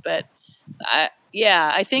days, but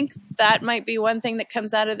I think that might be one thing that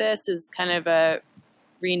comes out of this is kind of a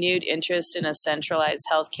renewed interest in a centralized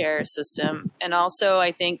healthcare system. And also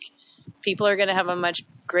I think people are going to have a much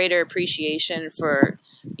greater appreciation for,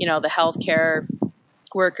 the healthcare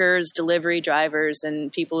workers, delivery drivers,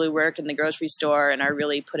 and people who work in the grocery store and are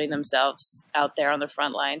really putting themselves out there on the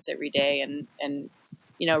front lines every day and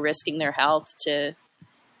risking their health to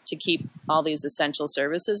keep all these essential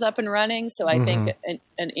services up and running. So I think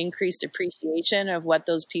an increased appreciation of what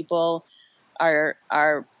those people are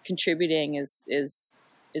contributing is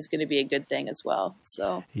going to be a good thing as well.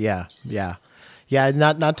 So yeah.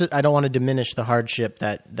 Not to, I don't want to diminish the hardship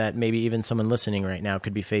that maybe even someone listening right now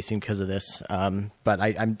could be facing because of this. But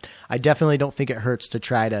I definitely don't think it hurts to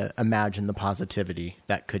try to imagine the positivity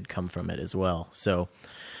that could come from it as well. So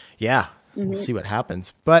yeah, we'll see what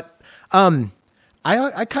happens. But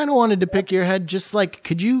I kind of wanted to pick your head. Just like,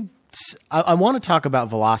 could you? I want to talk about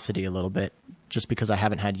velocity a little bit, just because I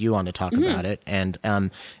haven't had you on to talk about it, and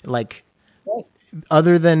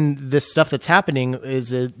other than this stuff that's happening,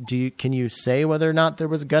 can you say whether or not there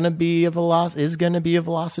was going to be a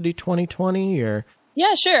Velocity 2020 or?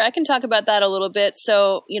 Yeah, sure. I can talk about that a little bit.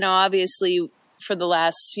 So, obviously for the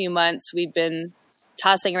last few months, we've been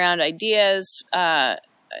tossing around ideas,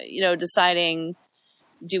 deciding,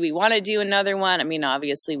 do we want to do another one? I mean,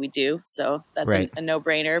 obviously we do. So that's right. a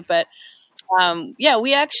no-brainer, but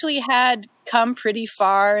we actually had come pretty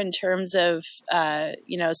far in terms of,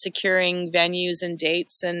 securing venues and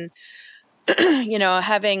dates and,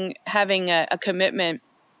 having a commitment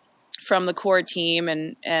from the core team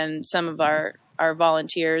and some of our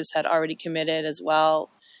volunteers had already committed as well,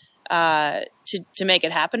 to make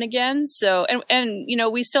it happen again. So, and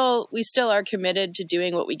we still are committed to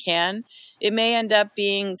doing what we can. It may end up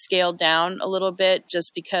being scaled down a little bit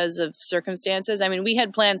just because of circumstances. I mean, we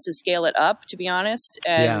had plans to scale it up, to be honest.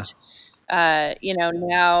 And,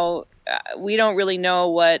 now we don't really know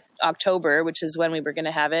what October, which is when we were going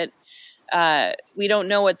to have it. We don't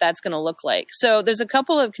know what that's going to look like. So there's a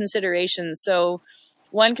couple of considerations. So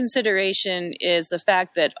one consideration is the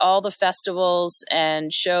fact that all the festivals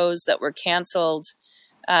and shows that were canceled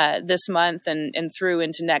this month and through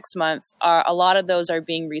into next month, a lot of those are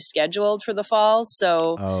being rescheduled for the fall.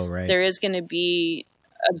 So there is going to be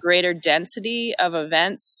a greater density of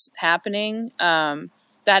events happening.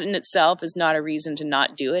 That in itself is not a reason to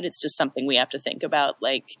not do it. It's just something we have to think about.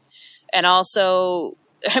 And also,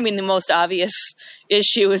 I mean, the most obvious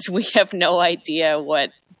issue is we have no idea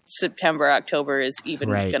what September, October is even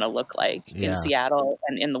going to look like in Seattle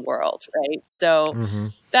and in the world, right? So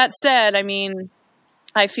that said, I mean,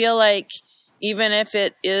 I feel like even if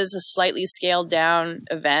it is a slightly scaled down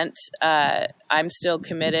event, I'm still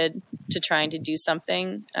committed to trying to do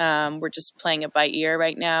something. We're just playing it by ear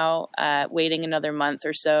right now, waiting another month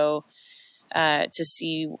or so to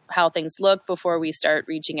see how things look before we start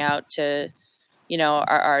reaching out to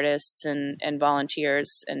our artists and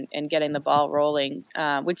volunteers and getting the ball rolling,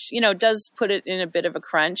 which, does put it in a bit of a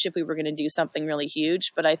crunch if we were going to do something really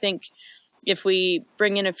huge. But I think if we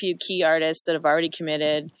bring in a few key artists that have already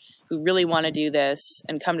committed, who really want to do this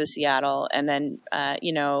and come to Seattle, and then,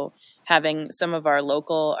 having some of our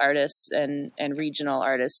local artists and regional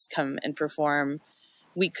artists come and perform,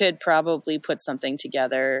 we could probably put something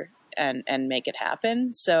together and make it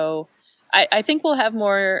happen. So I think we'll have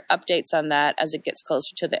more updates on that as it gets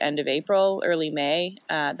closer to the end of April, early May.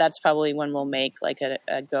 That's probably when we'll make like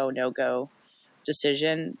a go, no-go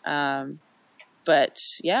decision. But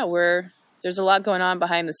yeah, there's a lot going on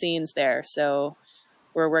behind the scenes there. So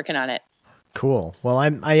we're working on it. Cool. Well, I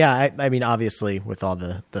mean, obviously, with all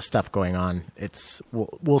the stuff going on,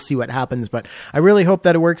 we'll see what happens. But I really hope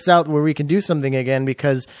that it works out where we can do something again,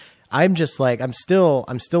 because I'm just like, I'm still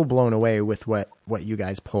blown away with what you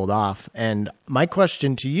guys pulled off. And my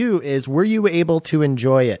question to you is, were you able to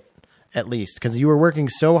enjoy it at least? Because you were working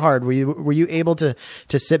so hard. Were you able to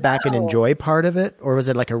sit back and enjoy part of it, or was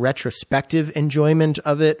it like a retrospective enjoyment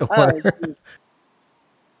of it? Or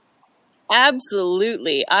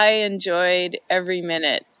Absolutely. I enjoyed every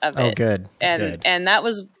minute of it. Oh, good. And that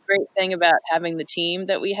was the great thing about having the team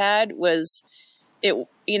that we had was it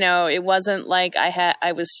wasn't like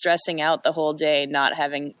I was stressing out the whole day, not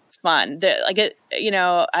having fun.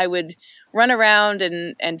 I would run around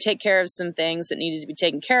and take care of some things that needed to be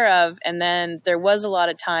taken care of. And then there was a lot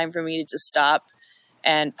of time for me to just stop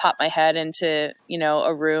and pop my head into,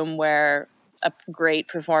 a room where a great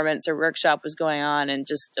performance or workshop was going on and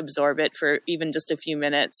just absorb it for even just a few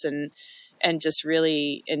minutes and just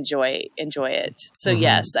really enjoy it. So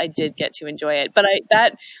yes, I did get to enjoy it. But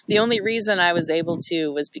the only reason I was able to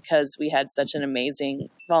was because we had such an amazing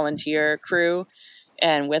volunteer crew,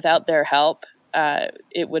 and without their help,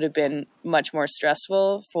 it would have been much more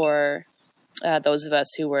stressful for those of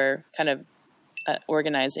us who were kind of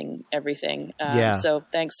organizing everything. So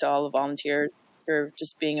thanks to all the volunteers for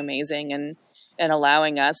just being amazing and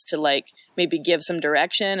allowing us to like maybe give some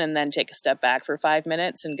direction and then take a step back for 5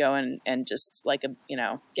 minutes and go and just like,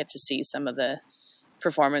 get to see some of the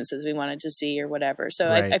performances we wanted to see or whatever. So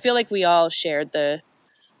right. I feel like we all shared the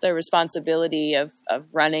responsibility of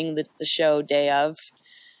running the show day of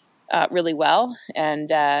really well. And,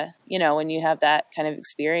 when you have that kind of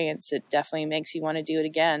experience, it definitely makes you want to do it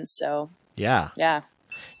again. So yeah.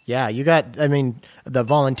 You got, the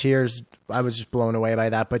volunteers, I was just blown away by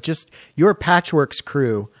that, but just your Patchworks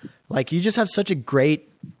crew, like you just have such a great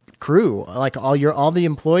crew, like all the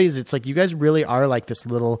employees. It's like, you guys really are like this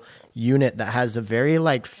little unit that has a very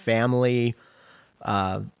like family,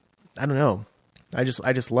 I don't know. I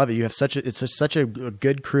just love it. You have such a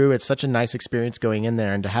good crew. It's such a nice experience going in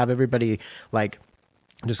there, and to have everybody like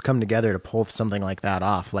just come together to pull something like that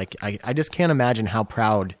off. Like I just can't imagine how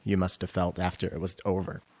proud you must have felt after it was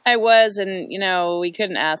over. I was, and we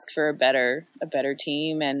couldn't ask for a better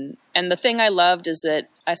team. And the thing I loved is that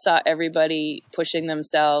I saw everybody pushing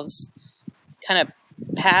themselves kind of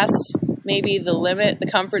past maybe the limit, the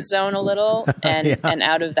comfort zone a little, and and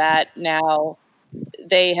out of that now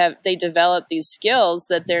they developed these skills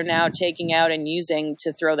that they're now taking out and using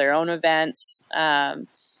to throw their own events, and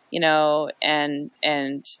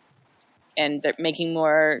they're making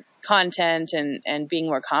more content and being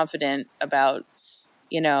more confident about,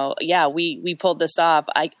 we pulled this off.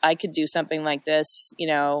 I could do something like this,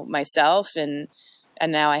 myself. And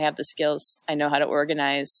now I have the skills. I know how to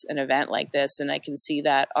organize an event like this, and I can see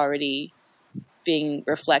that already being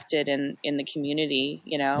reflected in the community,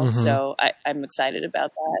 so I'm excited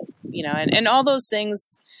about that, and all those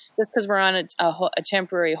things, just because we're on a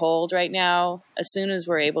temporary hold right now. As soon as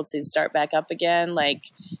we're able to start back up again, like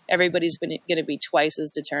everybody's going to be twice as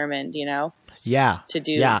determined, to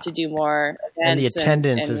do more events, and the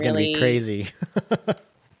attendance is going to be crazy.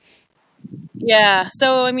 Yeah.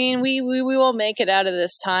 So, we will make it out of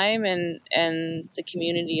this time, and the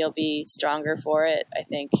community will be stronger for it, I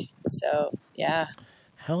think. So, yeah.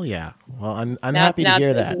 Hell yeah. Well, I'm happy to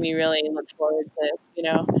hear that. We really look forward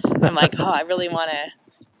to, I'm like, I really want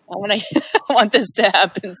this to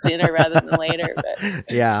happen sooner rather than later.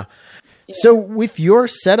 But yeah. So with your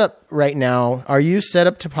setup right now, are you set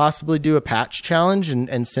up to possibly do a patch challenge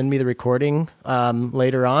and send me the recording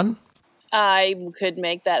later on? I could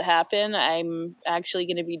make that happen. I'm actually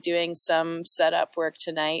going to be doing some setup work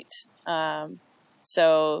tonight.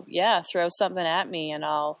 So yeah, throw something at me and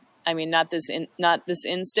not this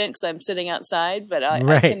instant because I'm sitting outside, but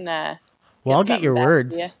I can, I'll get your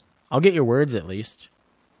words. I'll get your words at least.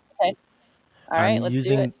 Okay. All right, let's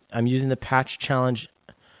do it. I'm using the patch challenge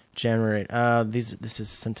generate. I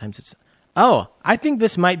think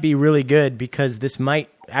this might be really good because this might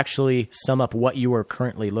actually sum up what you are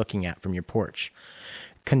currently looking at from your porch.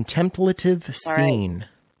 Contemplative scene.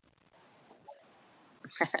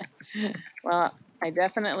 Right. Well, I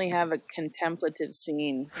definitely have a contemplative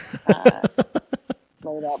scene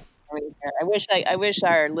laid up right there. I wish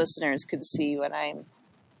our listeners could see where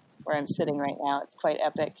I'm sitting right now. It's quite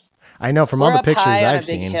epic. I know from all the pictures I've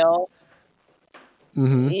seen. We're up high on a big hill.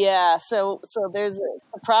 Mm-hmm. Yeah, so there's the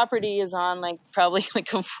property is on probably a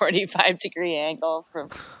 45-degree angle from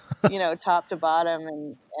top to bottom,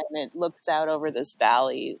 and it looks out over this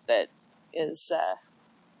valley that is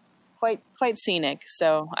quite scenic.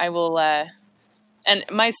 So I will And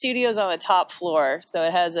my studio's on the top floor, so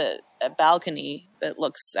it has a balcony that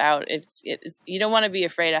looks out. It's you don't want to be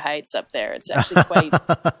afraid of heights up there. It's actually quite.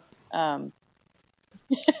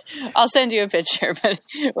 I'll send you a picture, but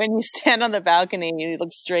when you stand on the balcony, you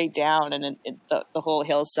look straight down, and the whole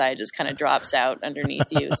hillside just kind of drops out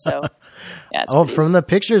underneath you. So, yeah. From the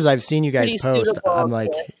pictures I've seen you guys post, I'm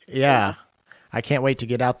like, yeah. I can't wait to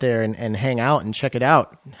get out there and hang out and check it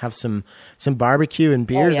out. Have some barbecue and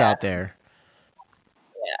beers out there.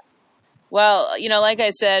 Yeah. Well, like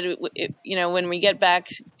I said, when we get back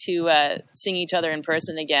to seeing each other in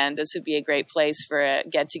person again, this would be a great place for a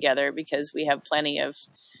get together because we have plenty of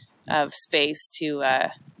space to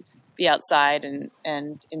be outside and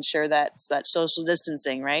ensure that social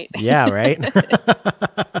distancing, right? Yeah, right.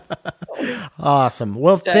 Awesome.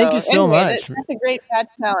 Well, thank you so much. That's a great patch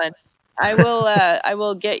challenge. I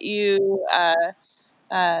will get you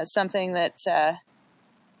something that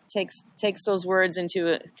takes those words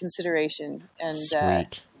into consideration. And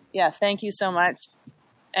sweet. Thank you so much,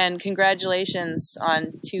 and congratulations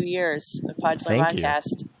on 2 years of Podular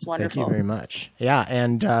Modcast. It's wonderful. Thank you very much. Yeah,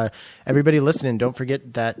 and everybody listening, don't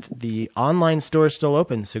forget that the online store is still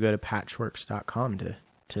open. So go to patchworks.com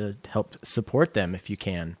to help support them if you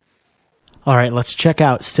can. All right, let's check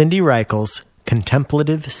out Cindy Reichel's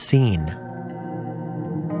Contemplative Scene.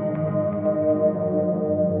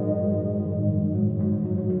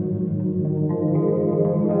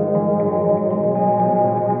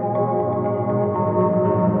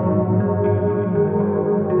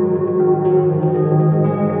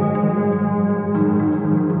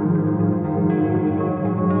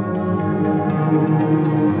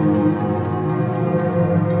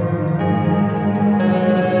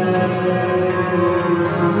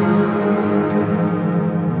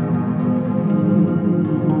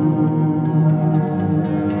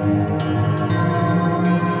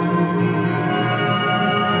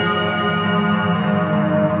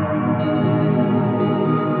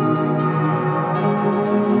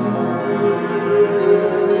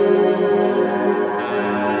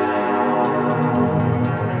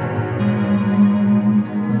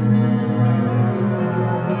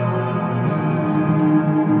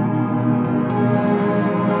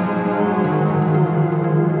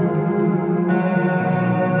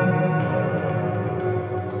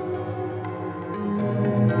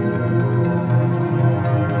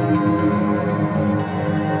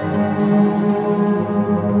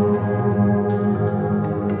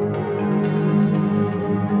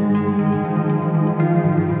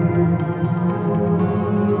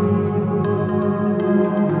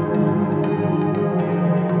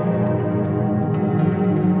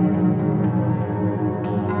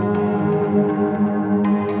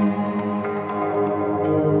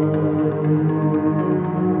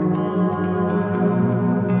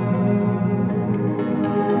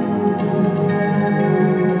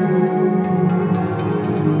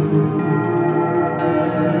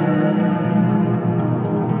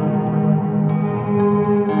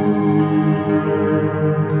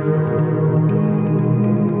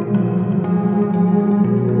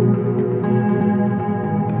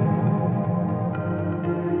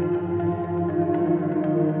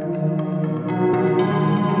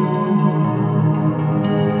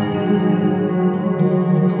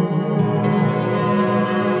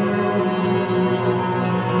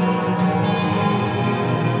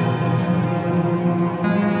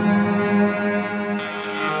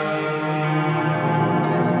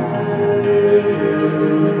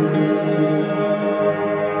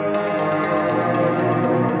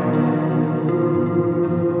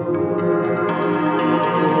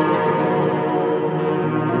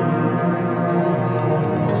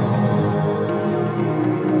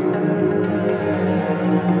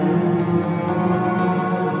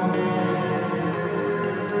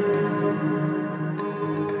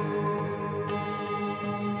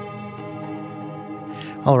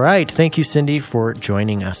 All right. Thank you, Cindy, for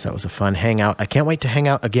joining us. That was a fun hangout. I can't wait to hang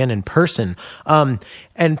out again in person.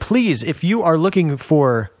 And please, if you are looking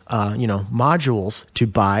for, modules to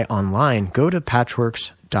buy online, go to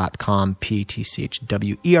patchworks.com,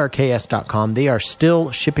 patchwerks.com. They are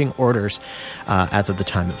still shipping orders as of the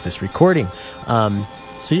time of this recording.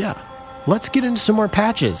 Let's get into some more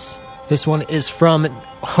patches. This one is from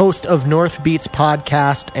host of North Beats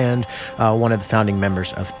podcast and one of the founding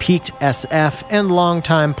members of Peaked SF and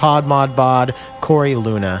longtime PodMod Bod, Corey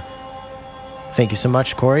Luna. Thank you so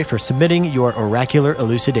much, Corey, for submitting your oracular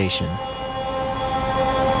elucidation.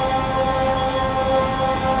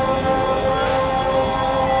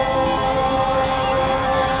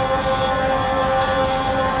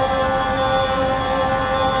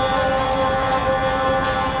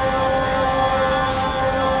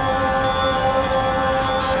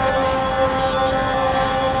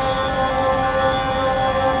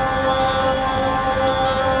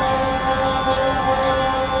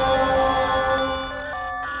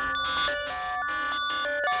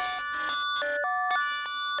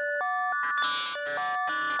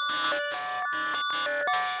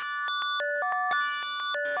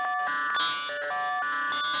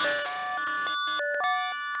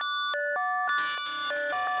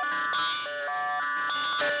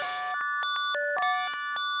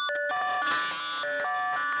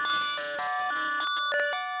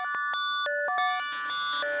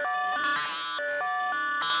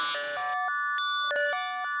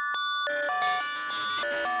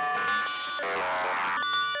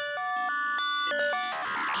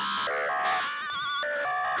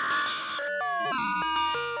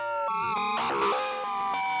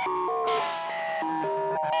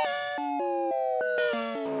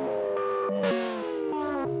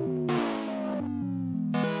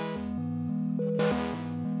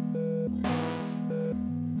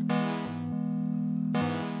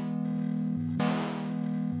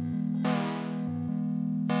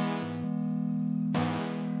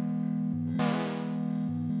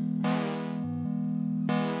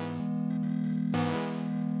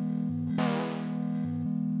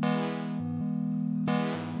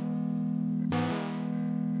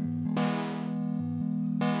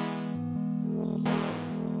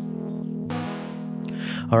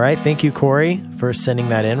 All right. Thank you, Corey, for sending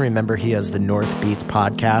that in. Remember, he has the North Beats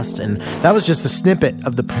podcast, and that was just a snippet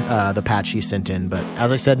of the patch he sent in. But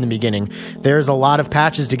as I said in the beginning, there's a lot of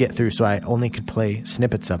patches to get through, so I only could play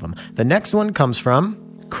snippets of them. The next one comes from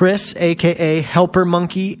Chris, a.k.a. Helper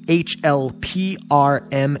Monkey, HLPRMNKY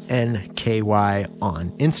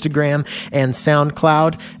on Instagram and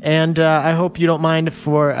SoundCloud. And I hope you don't mind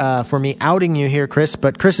for me outing you here, Chris,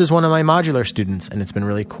 but Chris is one of my modular students, and it's been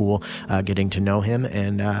really cool getting to know him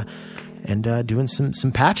and doing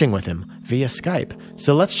some patching with him via Skype.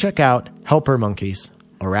 So let's check out Helper Monkey's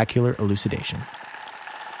Oracular Elucidation.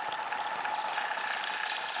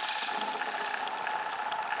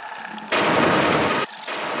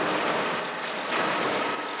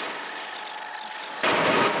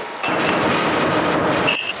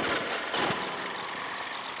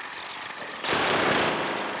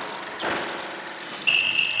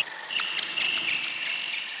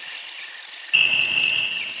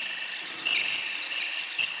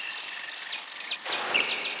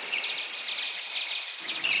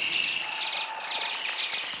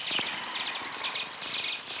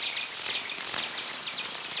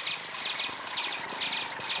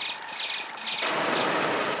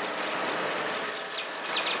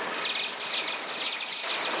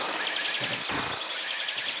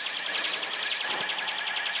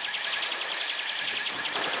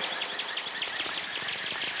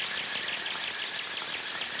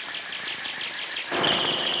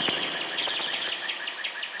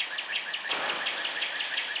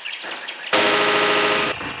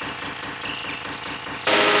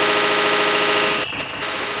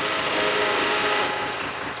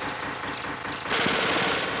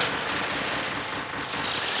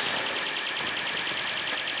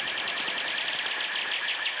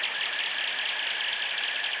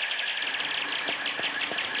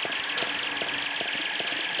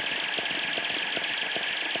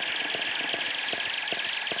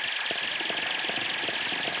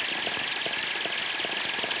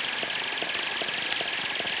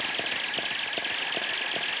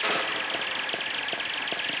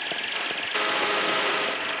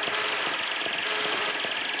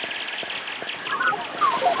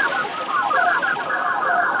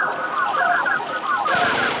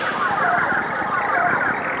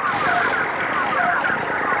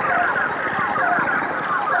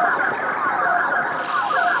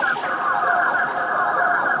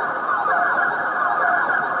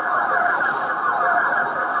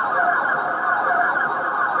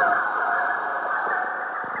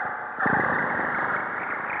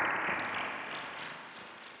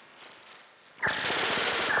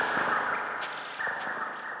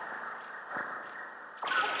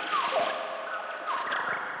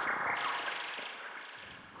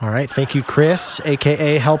 All right. Thank you, Chris,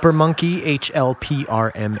 a.k.a. Helper Monkey,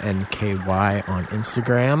 HLPRMNKY on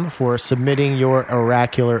Instagram, for submitting your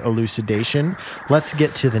oracular elucidation. Let's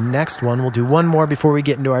get to the next one. We'll do one more before we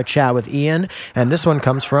get into our chat with Ian. And this one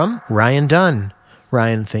comes from Ryan Dunn.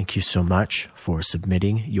 Ryan, thank you so much for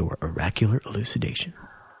submitting your oracular elucidation.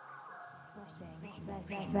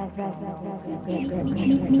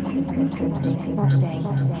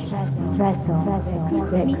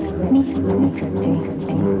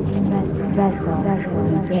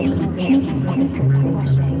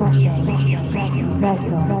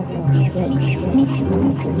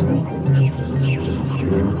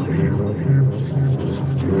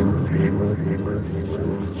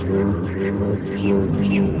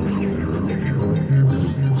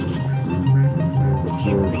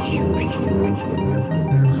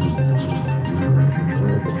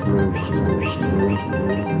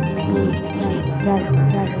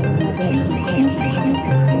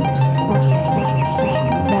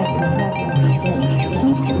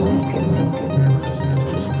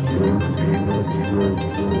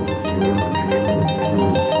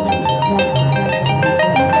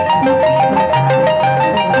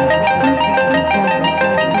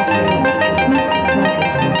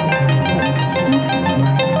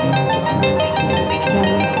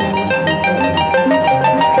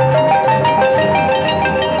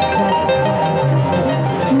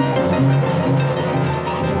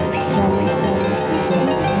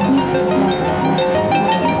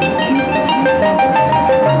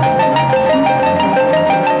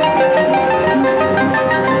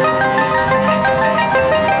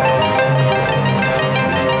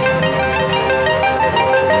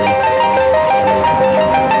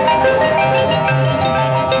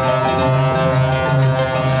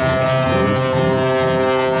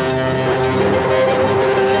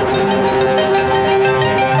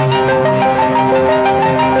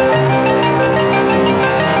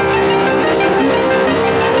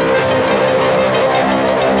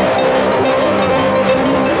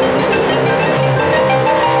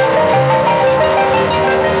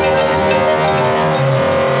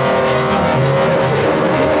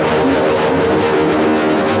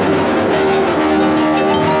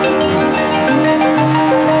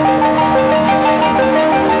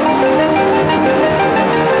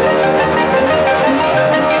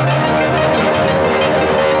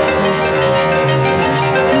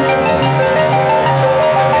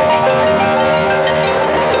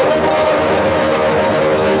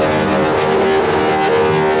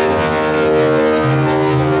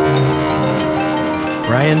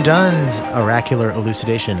 Ryan Dunn's Oracular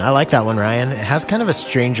Elucidation. I like that one, Ryan. It has kind of a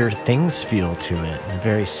Stranger Things feel to it. A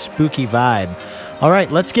very spooky vibe. All right,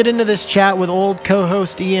 let's get into this chat with old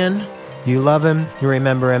co-host Ian. You love him. You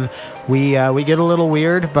remember him. We get a little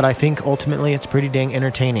weird, but I think ultimately it's pretty dang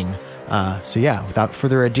entertaining. So yeah, without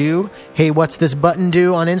further ado, hey, what's this button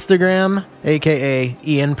do on Instagram? AKA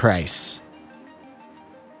Ian Price.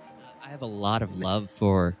 I have a lot of love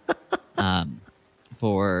for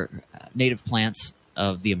native plants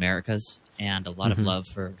of the Americas and a lot of love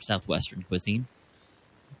for Southwestern cuisine.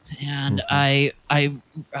 And I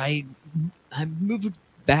moved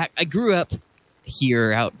back. I grew up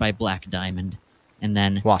here out by Black Diamond, and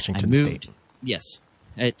then Washington I moved, State. Yes,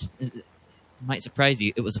 it might surprise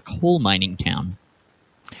you. It was a coal mining town.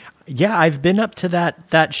 Yeah, I've been up to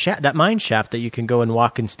that mine shaft that you can go and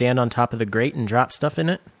walk and stand on top of the grate and drop stuff in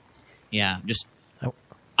it. Yeah,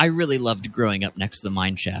 I really loved growing up next to the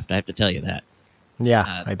mine shaft. I have to tell you that.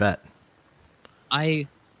 Yeah, I bet. I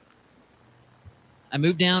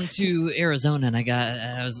moved down to Arizona, and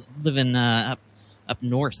I was living up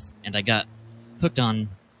north, and I got hooked on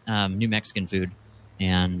New Mexican food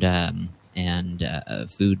and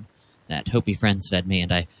food that Hopi friends fed me,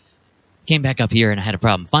 and I came back up here and I had a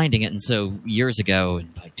problem finding it. And so years ago,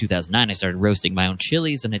 in like 2009, I started roasting my own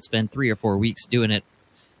chilies, and I'd spend 3 or 4 weeks doing it.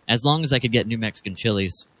 As long as I could get New Mexican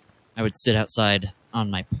chilies, I would sit outside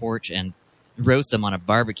on my porch and roast them on a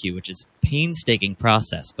barbecue, which is a painstaking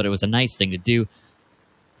process, but it was a nice thing to do.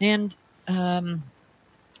 And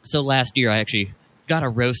so last year I actually got a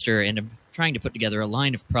roaster and I'm trying to put together a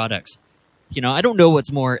line of products. You know, I don't know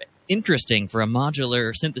what's more interesting for a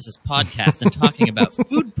modular synthesis podcast than talking about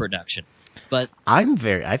food production, but I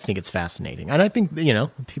think it's fascinating. And I think,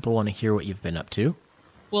 people want to hear what you've been up to.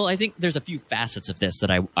 Well, I think there's a few facets of this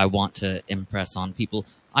that I want to impress on people.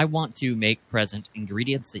 I want to make present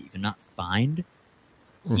ingredients that you cannot find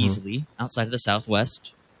easily outside of the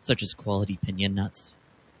Southwest, such as quality pinyon nuts,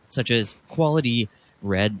 such as quality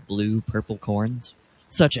red, blue, purple corns,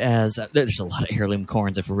 such as there's a lot of heirloom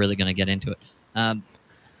corns if we're really going to get into it,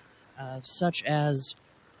 such as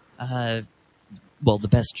the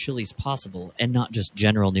best chilies possible, and not just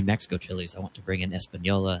general New Mexico chilies. I want to bring in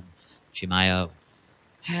Española and Chimayo,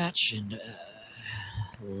 Hatch, and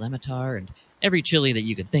Lemitar, and every chili that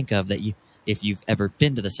you could think of that if you've ever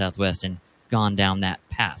been to the Southwest and gone down that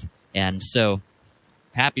path. And so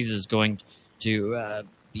Pappy's is going to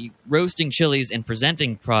be roasting chilies and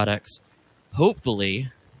presenting products,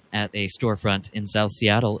 hopefully at a storefront in South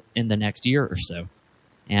Seattle in the next year or so.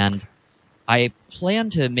 And I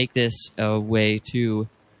plan to make this a way to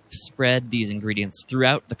spread these ingredients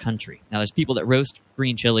throughout the country. Now, there's people that roast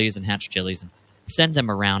green chilies and Hatch chilies and send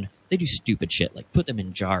them around. They do stupid shit, like put them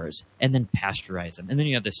in jars and then pasteurize them. And then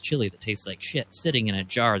you have this chili that tastes like shit sitting in a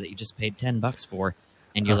jar that you just paid $10 for.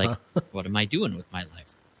 And you're like, what am I doing with my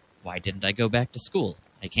life? Why didn't I go back to school?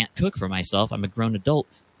 I can't cook for myself. I'm a grown adult.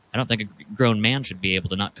 I don't think a grown man should be able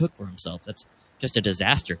to not cook for himself. That's just a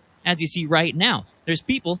disaster. As you see right now, there's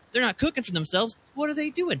people, they're not cooking for themselves. What are they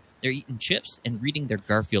doing? They're eating chips and reading their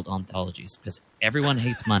Garfield anthologies because everyone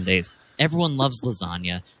hates Mondays, everyone loves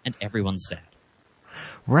lasagna, and everyone's sad.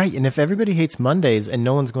 Right, and if everybody hates Mondays and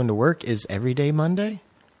no one's going to work, is every day Monday?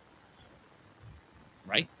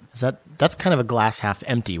 Right? That's kind of a glass half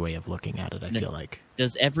empty way of looking at it, I feel like.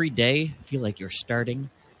 Does every day feel like you're starting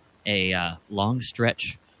a long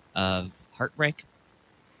stretch of heartbreak?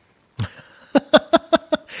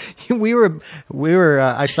 we were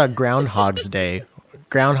I saw Groundhog Day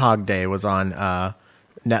was on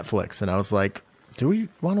Netflix, and I was like, do we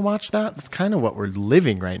want to watch that? That's kind of what we're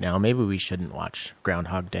living right now. Maybe we shouldn't watch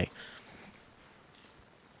Groundhog Day.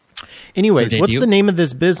 Anyways, what's the name of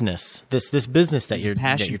this business? This business that you're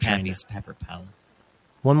trying Pappy's Pepper Palace.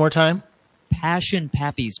 One more time? Passion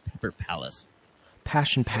Pappy's Pepper Palace.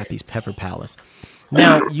 Passion Pappy's Pepper Palace.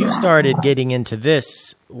 Now, you started getting into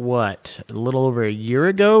this, a little over a year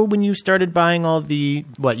ago when you started buying all you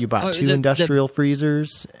bought two industrial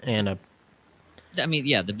freezers and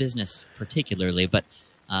the business particularly, but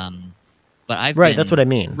I've right. been That's what I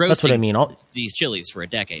mean. That's what I mean. These chilies for a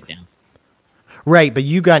decade now. Right, but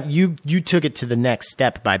you took it to the next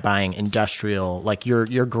step by buying industrial. Like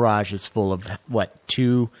your garage is full of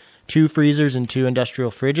two freezers and two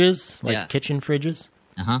industrial fridges, kitchen fridges.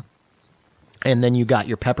 And then you got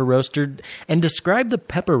your pepper roaster. And describe the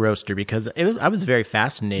pepper roaster, because I was very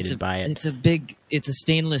fascinated by it. It's a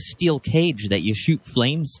stainless steel cage that you shoot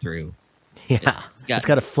flames through. Yeah, it's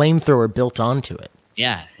got a flamethrower built onto it.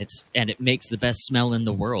 Yeah, it makes the best smell in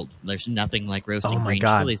the world. There's nothing like roasting green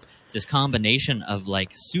God. chilies. It's this combination of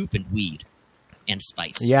like soup and weed and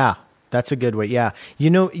spice. Yeah, that's a good way. Yeah,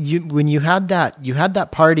 when you had that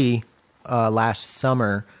party last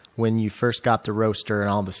summer when you first got the roaster and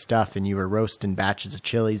all the stuff, and you were roasting batches of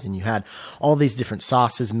chilies, and you had all these different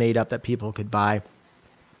sauces made up that people could buy.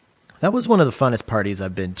 That was one of the funnest parties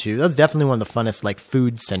I've been to. That was definitely one of the funnest,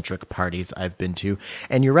 food-centric parties I've been to.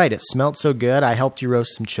 And you're right, it smelled so good. I helped you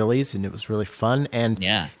roast some chilies, and it was really fun. And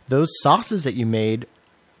those sauces that you made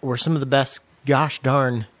were some of the best gosh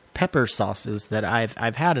darn pepper sauces that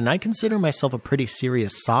I've had. And I consider myself a pretty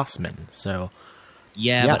serious sauceman. So,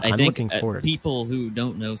 but I think forward. People who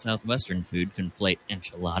don't know Southwestern food conflate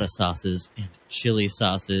enchilada sauces and chili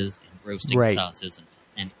sauces and roasting sauces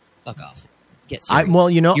and fuck off. Get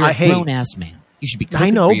serious. You're a grown-ass man. You should be cooking I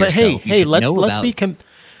know, for but yourself. hey,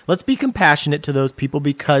 let's be compassionate to those people,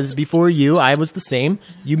 because before you, I was the same.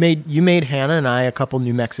 You made Hannah and I a couple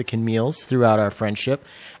new Mexican meals throughout our friendship,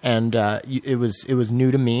 and it was new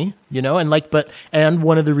to me, and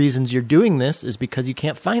one of the reasons you're doing this is because you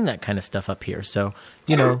can't find that kind of stuff up here. So,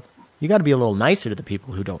 you got to be a little nicer to the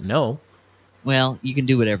people who don't know. Well, you can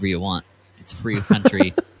do whatever you want. It's a free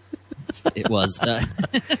country. It was.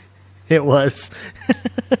 It was.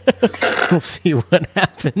 We'll see what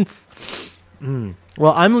happens.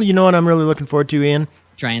 Well, I'm really looking forward to, Ian?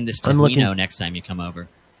 Trying this Tofino next time you come over.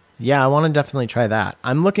 Yeah, I want to definitely try that.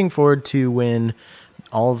 I'm looking forward to when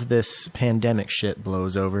all of this pandemic shit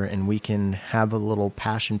blows over and we can have a little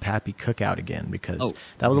Passion Pappy cookout again, because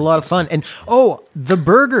that was a lot of fun. And the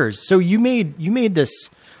burgers. So you made this.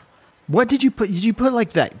 What did you put? Did you put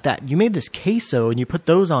that? You made this queso and you put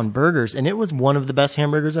those on burgers, and it was one of the best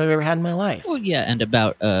hamburgers I've ever had in my life. Well, yeah, and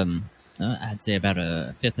about I'd say about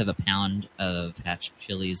a fifth of a pound of hatch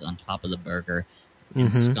chilies on top of the burger,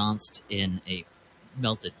 ensconced in a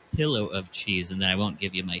melted pillow of cheese. And then I won't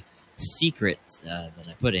give you my secret that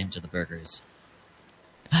I put into the burgers.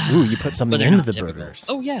 Ooh, you put something into the burgers.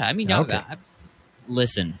 Oh yeah, I mean, okay.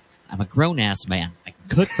 Listen. I'm a grown-ass man. I can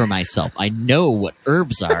cook for myself. I know what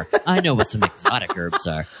herbs are. I know what some exotic herbs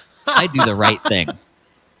are. I do the right thing.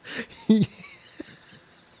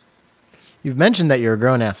 You've mentioned that you're a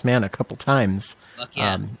grown-ass man a couple times. Fuck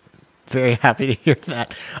yeah. Very happy to hear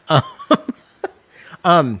that.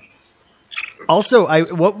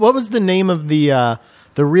 Also, what was the name of the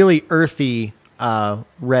really earthy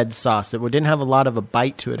red sauce? It didn't have a lot of a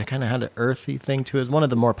bite to it. It kind of had an earthy thing to it. It was one of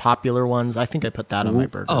the more popular ones. I think I put that on my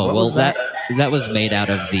burger. Oh, well, that was made out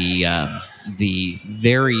of the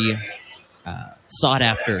very sought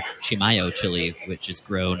after Chimayo chili, which is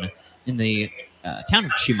grown in the town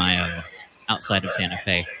of Chimayo outside of Santa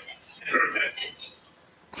Fe.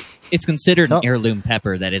 It's considered an heirloom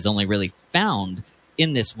pepper that is only really found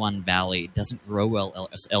in this one valley. It doesn't grow well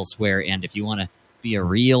elsewhere, and if you want to be a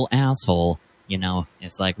real asshole,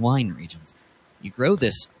 it's like wine regions. You grow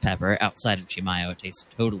this pepper outside of Chimayo, it tastes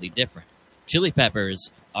totally different. Chili peppers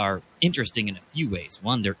are interesting in a few ways.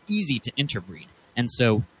 One, they're easy to interbreed. And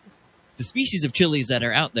so the species of chilies that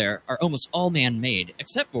are out there are almost all man-made,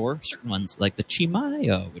 except for certain ones like the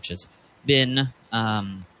Chimayo, which is been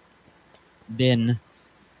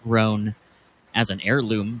grown as an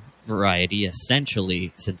heirloom variety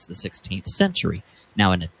essentially since the 16th century.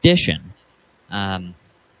 Now, in addition,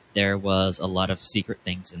 there was a lot of secret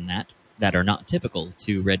things in that are not typical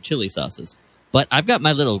to red chili sauces. But I've got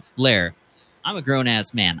my little lair. I'm a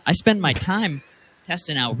grown-ass man. I spend my time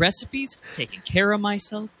testing out recipes, taking care of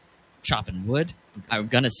myself, chopping wood. I'm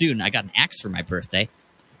gonna soon. I got an axe for my birthday.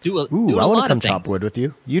 I want to come chop wood with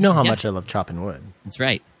you. You know how much I love chopping wood. That's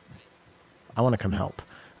right. I want to come help.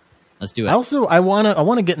 Let's do it. I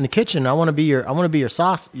want to get in the kitchen. I want to be your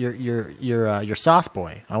sauce your sauce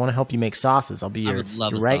boy. I want to help you make sauces. I'll be your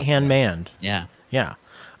right hand man. Yeah. Yeah.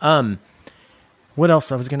 What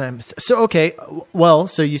else I was gonna? So okay. Well,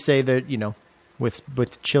 so you say that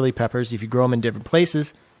with chili peppers, if you grow them in different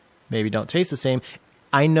places, maybe don't taste the same.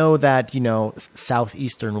 I know that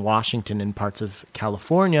southeastern Washington and parts of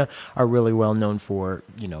California are really well known for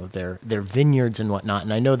their vineyards and whatnot.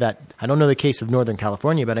 And I know that I don't know the case of Northern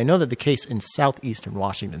California, but I know that the case in southeastern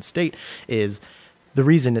Washington State is the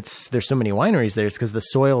reason there's so many wineries there is because the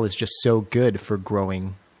soil is just so good for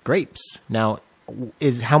growing grapes. Now,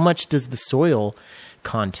 how much does the soil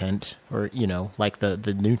content or like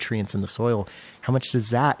the nutrients in the soil, how much does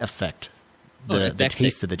that affect the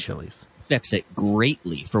taste of the chilies? Affects it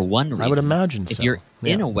greatly for one reason. I would imagine if you're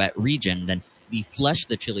in a wet region, then the flesh of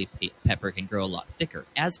the chili pepper can grow a lot thicker,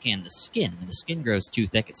 as can the skin. When the skin grows too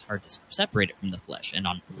thick, it's hard to separate it from the flesh. And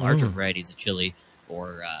on larger varieties of chili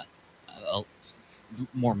or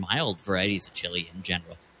more mild varieties of chili in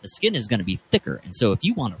general, the skin is going to be thicker. And so if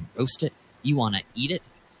you want to roast it, you want to eat it,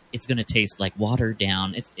 it's going to taste like watered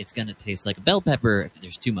down. It's going to taste like a bell pepper if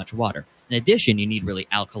there's too much water. In addition, you need really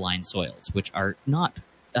alkaline soils, which are not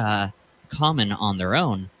common on their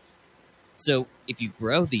own. So if you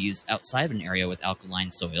grow these outside of an area with alkaline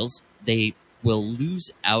soils, they will lose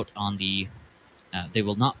out on they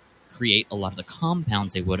will not create a lot of the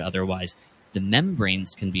compounds they would otherwise. The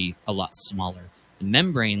membranes can be a lot smaller. The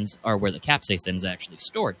membranes are where the capsaicin is actually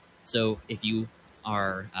stored. So if you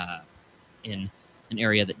are in an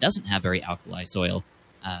area that doesn't have very alkali soil,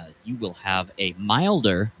 you will have a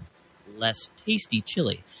milder, less tasty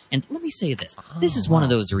chili. And let me say this. This is one of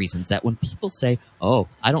those reasons that when people say, oh,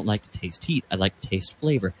 I don't like to taste heat, I like to taste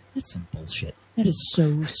flavor, that's some bullshit. That is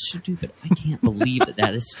so stupid. I can't believe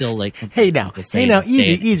that is still like something people say.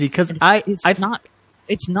 Easy, because it's not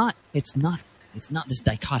this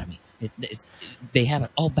dichotomy. They have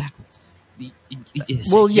it all backwards.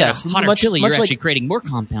 Hotter chili, you're actually creating more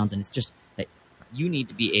compounds, and it's just that you need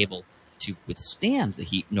to be able to withstand the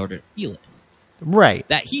heat in order to feel it. Right.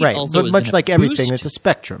 That heat right. also but is much like everything, boost. it's a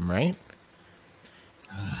spectrum, right?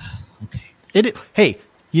 Okay. Hey,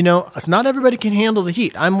 not everybody can handle the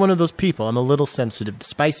heat. I'm one of those people. I'm a little sensitive to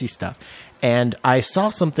spicy stuff. And I saw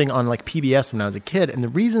something on like PBS when I was a kid, and the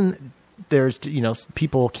reason there's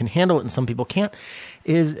people can handle it and some people can't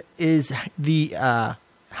is the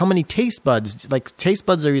how many taste buds. Like taste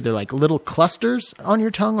buds are either like little clusters on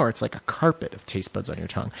your tongue or it's like a carpet of taste buds on your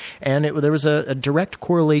tongue. And there was a direct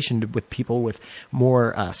correlation with people with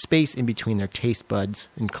more space in between their taste buds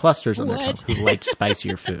and clusters on their tongue who liked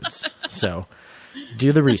spicier foods. So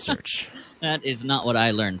do the research. That is not what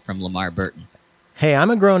I learned from Lamar Burton. Hey,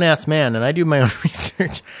 I'm a grown-ass man, and I do my own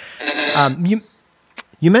research.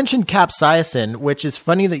 You mentioned capsaicin, which is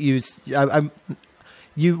funny that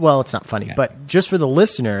well, it's not funny, okay. But just for the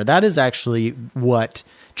listener, that is actually what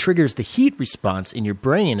triggers the heat response in your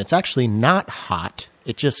brain. It's actually not hot.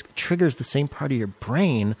 It just triggers the same part of your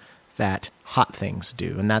brain that hot things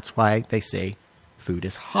do, and that's why they say food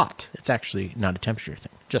is hot. It's actually not a temperature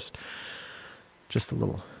thing. Just a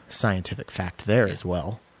little scientific fact there as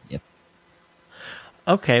well. Yep.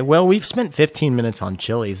 Okay, well, we've spent 15 minutes on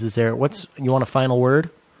chilies. You want a final word?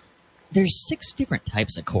 There's 6 different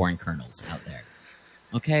types of corn kernels out there.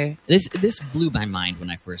 Okay? This blew my mind when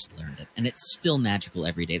I first learned it, and it's still magical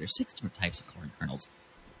every day. There's 6 different types of corn kernels.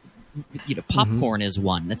 Popcorn is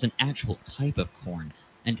one. That's an actual type of corn.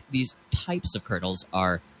 And these types of kernels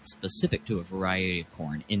are specific to a variety of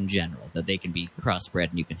corn in general, that they can be crossbred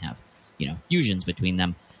and you can have fusions between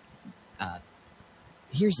them.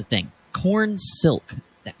 Here's the thing. Corn silk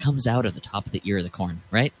that comes out of the top of the ear of the corn,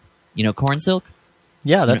 right? Corn silk?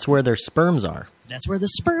 Yeah, that's where their sperms are. That's where the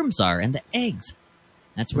sperms are and the eggs.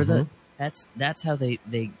 That's where that's how they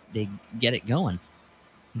get it going.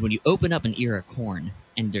 When you open up an ear of corn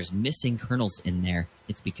and there's missing kernels in there,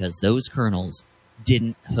 it's because those kernels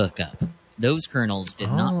didn't hook up. Those kernels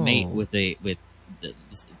did not mate with a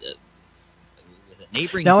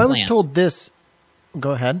neighboring Now, plant. I was told this.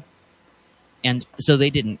 Go ahead. And so they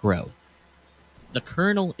didn't grow. The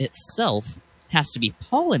kernel itself has to be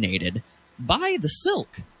pollinated by the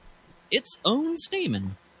silk, its own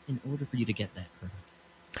stamen, in order for you to get that kernel.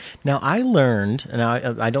 Now, I learned, and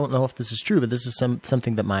I don't know if this is true, but this is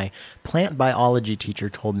something that my plant biology teacher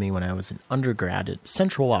told me when I was an undergrad at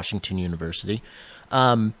Central Washington University,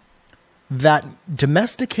 that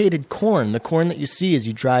domesticated corn, the corn that you see as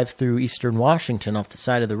you drive through eastern Washington off the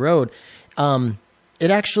side of the road,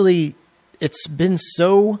 it's been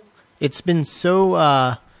so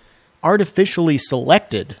artificially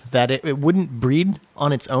selected that it wouldn't breed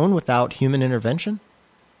on its own without human intervention.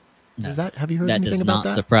 No, have you heard anything about that?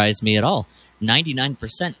 That does not surprise me at all.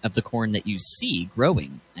 99% of the corn that you see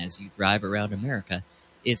growing as you drive around America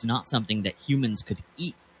is not something that humans could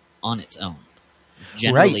eat on its own. It's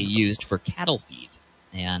generally used for cattle feed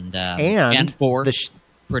and for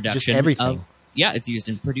production just everything. of... Yeah, it's used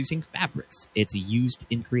in producing fabrics. It's used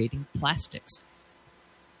in creating plastics.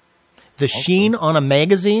 The sheen on a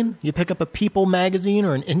magazine, you pick up a People magazine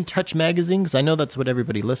or an In Touch magazine, because I know that's what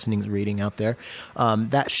everybody listening is reading out there.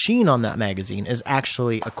 That sheen on that magazine is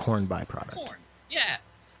actually a corn byproduct. Corn, yeah.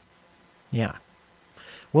 Yeah.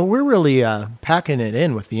 Well, we're really packing it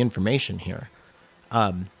in with the information here.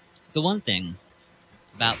 So one thing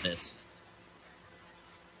about this,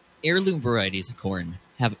 heirloom varieties of corn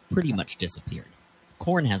have pretty much disappeared.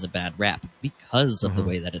 Corn has a bad rap because of the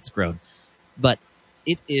way that it's grown. But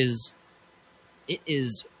it is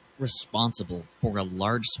responsible for a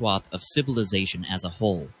large swath of civilization as a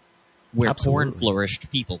whole. Where corn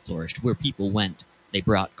flourished, people flourished. Where people went, they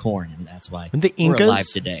brought corn, and that's why the Incas, we're alive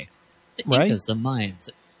today. The Incas, the Mayans.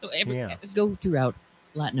 Go throughout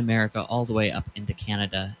Latin America all the way up into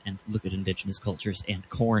Canada and look at indigenous cultures, and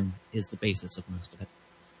corn is the basis of most of it.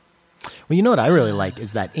 Well, you know what I really like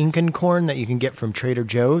is that Incan corn that you can get from Trader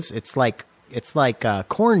Joe's. It's like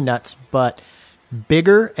corn nuts, but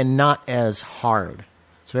bigger and not as hard.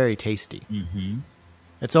 It's very tasty. Mm-hmm.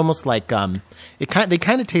 It's almost like they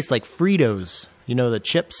kind of taste like Fritos. You know, the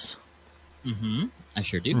chips. Mm-hmm. I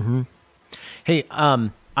sure do. Mm-hmm. Hey, I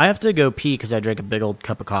have to go pee because I drank a big old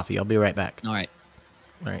cup of coffee. I'll be right back. All right.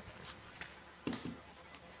 All right.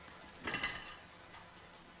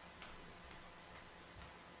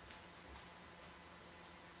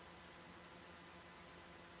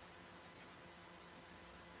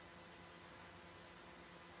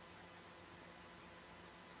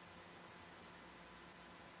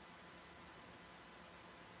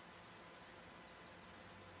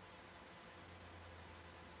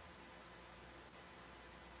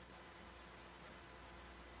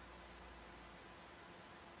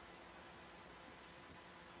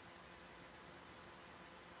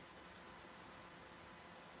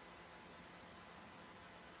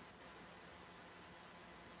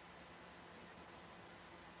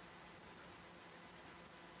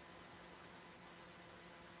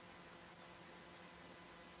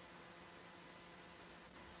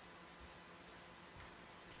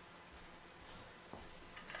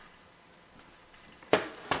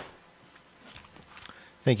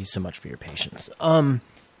 Thank you so much for your patience.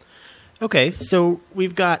 Okay, so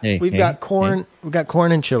we've got corn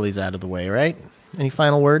and chilies out of the way, right? Any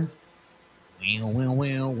final word?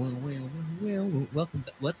 Welcome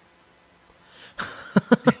back. What?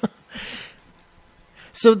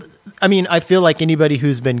 So, I mean, I feel like anybody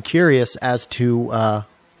who's been curious as to,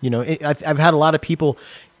 I've had a lot of people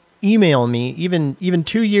email me, even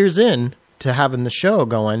 2 years in to having the show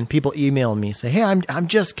going. People email me, say, "Hey, I'm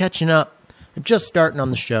just catching up. I'm just starting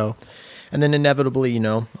on the show," and then inevitably,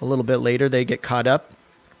 a little bit later, they get caught up.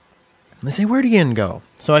 And they say, "Where'd Ian go?"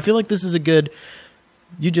 So I feel like this is a good.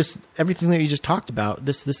 Everything that you just talked about.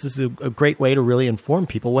 This is a great way to really inform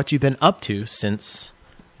people what you've been up to since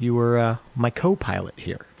you were my co-pilot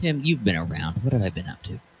here. Tim, you've been around. What have I been up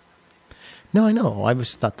to? No, I know. I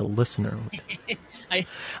just thought the listener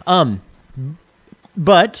would.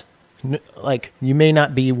 But like, you may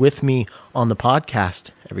not be with me on the podcast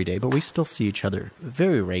every day, but we still see each other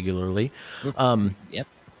very regularly. Yep.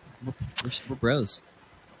 We're bros.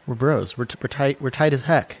 We're bros. We're tight. We're tight as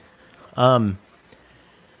heck.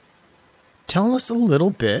 Tell us a little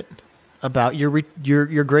bit about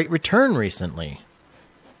your great return recently.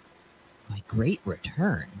 My great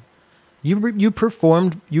return. You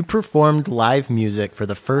performed live music for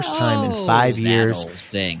the first time in 5 years. That old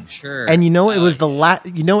thing, sure. And it was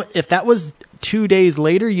if that was 2 days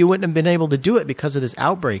later, you wouldn't have been able to do it because of this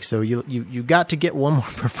outbreak. So you got to get one more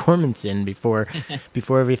performance in before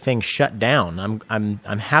everything shut down.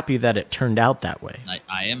 I'm happy that it turned out that way.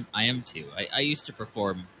 I am too. I used to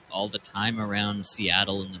perform all the time around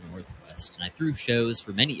Seattle in the Northwest, and I threw shows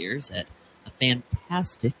for many years at a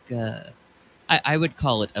fantastic. I would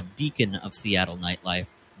call it a beacon of Seattle nightlife,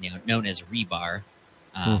 known as Rebar.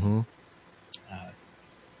 It's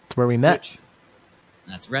where we met.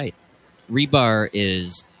 That's right. Rebar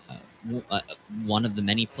is one of the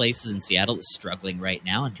many places in Seattle that's struggling right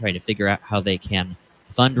now and trying to figure out how they can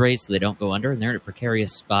fundraise so they don't go under. And they're in a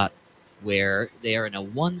precarious spot where they are in a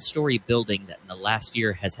one-story building that in the last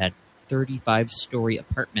year has had 35-story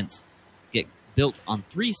apartments get built on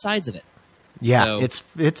 3 sides of it. Yeah,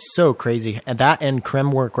 it's so crazy. And that and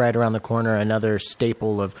Kremwork right around the corner, another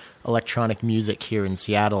staple of electronic music here in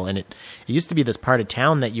Seattle. And it used to be this part of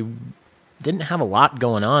town that you didn't have a lot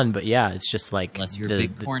going on, but yeah, it's just like... Unless you're a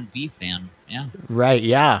big corned beef fan, yeah. Right,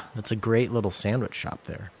 yeah. That's a great little sandwich shop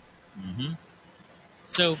there. Mm-hmm.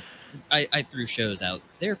 So I threw shows out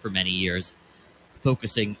there for many years,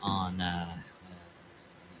 focusing on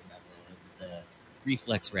the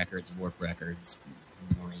Reflex Records, Warp Records,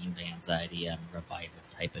 Marine Bands, IDM, Revival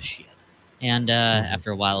type of shit. And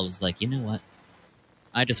after a while, I was like, you know what?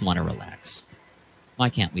 I just want to relax. Why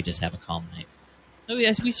can't we just have a calm night? So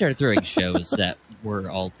we started throwing shows that were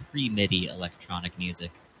all pre-MIDI electronic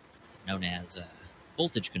music, known as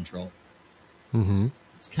voltage control. Mm-hmm.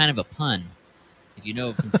 It's kind of a pun. If you know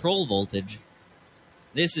of control voltage,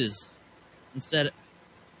 this is instead.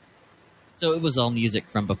 So it was all music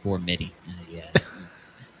from before MIDI. Yeah.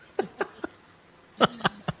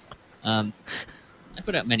 I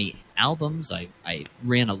put out many albums. I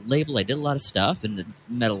ran a label. I did a lot of stuff and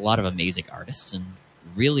met a lot of amazing artists and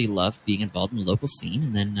really loved being involved in the local scene.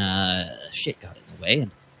 And then shit got in the way,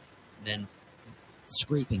 and then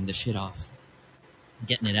scraping the shit off,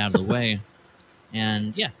 getting it out of the way.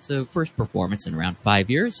 And yeah, so first performance in around 5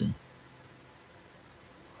 years, and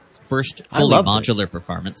first fully modular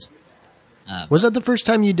performance. Was that the first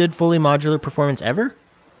time you did fully modular performance ever?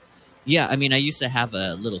 Yeah, I mean, I used to have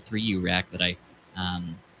a little 3U rack that I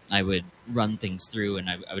would run things through, and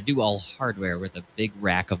I would do all hardware with a big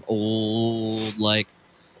rack of old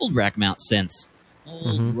rack mount synths,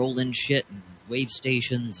 old roll-in shit and wave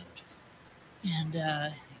stations, and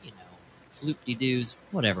you know, floop-de-doos,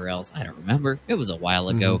 whatever else. I don't remember. It was a while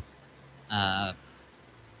ago.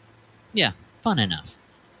 Yeah, fun enough.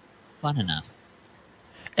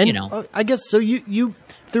 And you know, I guess so. You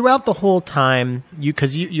throughout the whole time,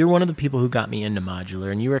 because you're one of the people who got me into modular,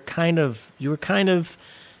 and you were kind of,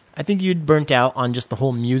 I think you'd burnt out on just the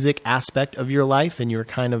whole music aspect of your life, and you were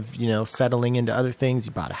kind of, you know, settling into other things.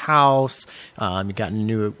 You bought a house, you got a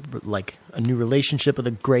new relationship with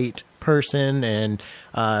a great person, and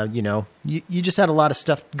you know, you just had a lot of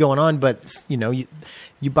stuff going on. But you know, you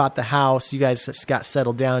bought the house, you guys just got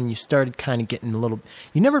settled down, you started kind of getting a little.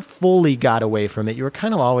 You never fully got away from it. You were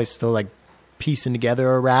kind of always still like piecing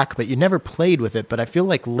together a rack, but you never played with it. But I feel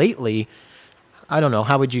like lately, I don't know,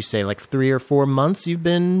 how would you say, like 3 or 4 months you've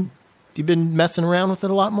been messing around with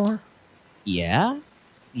it a lot more? Yeah.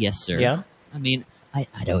 Yes, sir. Yeah. I mean,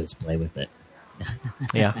 I'd always play with it.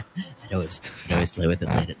 Yeah. I'd always play with it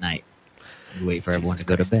late at night and wait for everyone to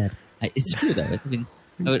go to bed. It's true though. I mean,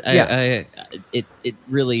 it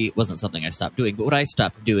really wasn't something I stopped doing. But what I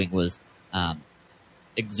stopped doing was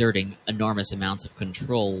exerting enormous amounts of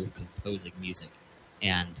control composing music,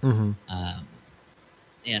 and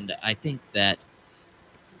I think that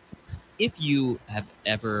if you have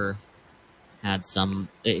ever had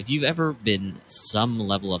if you've ever been some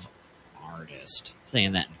level of artist,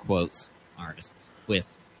 saying that in quotes, artist,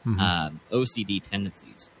 with OCD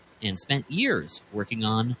tendencies, and spent years working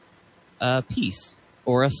on a piece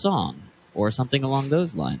or a song or something along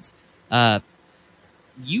those lines,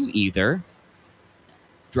 you either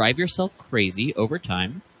drive yourself crazy over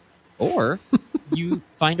time, or you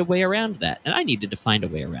find a way around that. And I needed to find a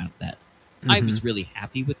way around that. I was really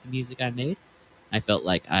happy with the music I made. I felt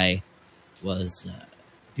like I was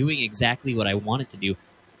doing exactly what I wanted to do,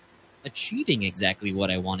 achieving exactly what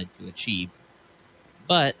I wanted to achieve.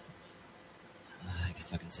 But I got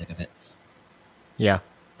fucking sick of it. Yeah.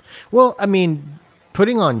 Well, I mean,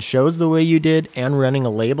 putting on shows the way you did and running a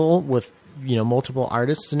label with, you know, multiple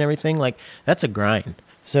artists and everything, like, that's a grind.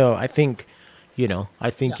 So I think, you know,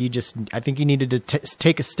 I think you needed to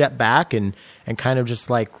take a step back and kind of just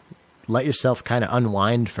like let yourself kind of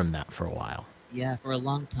unwind from that for a while. Yeah, for a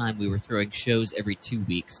long time we were throwing shows every 2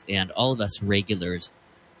 weeks, and all of us regulars,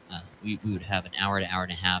 we would have an hour to hour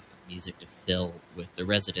and a half of music to fill with the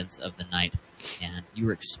residents of the night, and you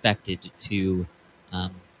were expected to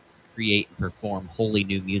create and perform wholly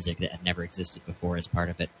new music that had never existed before as part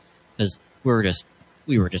of it, because we were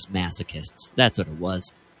just masochists. That's what it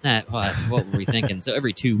was. What were we thinking? So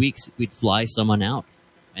every 2 weeks we'd fly someone out,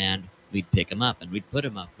 and we'd pick them up, and we'd put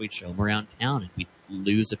them up. We'd show them around town, and we'd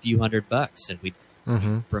lose a few $100, and we'd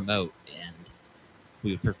promote, and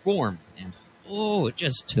we would perform, and it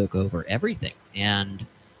just took over everything. And,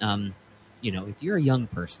 if you're a young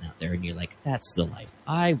person out there and you're like, that's the life,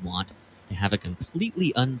 I want to have a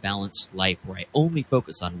completely unbalanced life where I only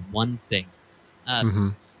focus on one thing,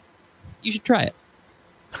 you should try it.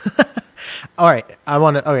 All right. I'm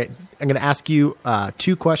going to ask you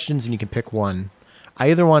 2 questions and you can pick one. I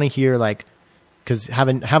either want to hear because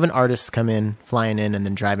having artists come in, flying in, and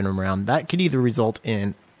then driving them around, that could either result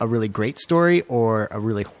in a really great story or a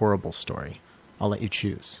really horrible story. I'll let you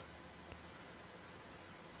choose.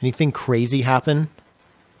 Anything crazy happen?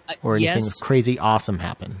 Or anything crazy awesome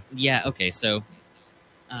happen? Yeah, okay, so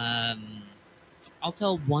I'll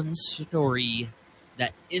tell one story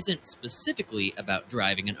that isn't specifically about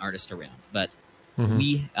driving an artist around, but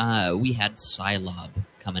we had Sylob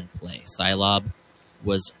come and play. Sylob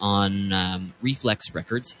was on Reflex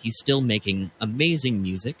Records. He's still making amazing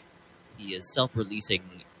music. He is self-releasing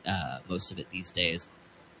most of it these days.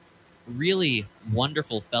 Really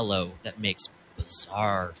wonderful fellow that makes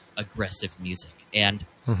bizarre, aggressive music. And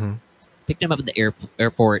picked him up at the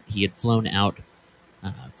airport. He had flown out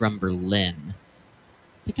from Berlin.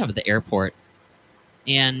 Picked him up at the airport.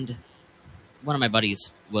 And one of my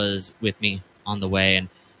buddies was with me on the way. And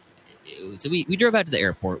so we drove out to the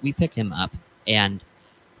airport. We picked him up. And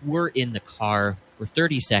we're in the car for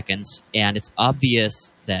 30 seconds. And it's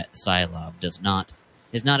obvious that Sylob is not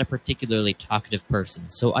a particularly talkative person.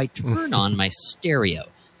 So I turn on my stereo.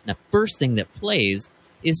 And the first thing that plays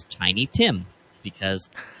is Tiny Tim, because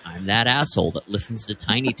I'm that asshole that listens to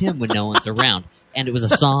Tiny Tim when no one's around. And it was a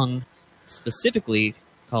song specifically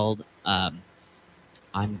called I'm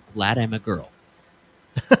Glad I'm a Girl.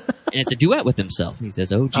 And it's a duet with himself. He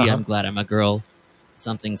says, oh, gee, I'm glad I'm a girl.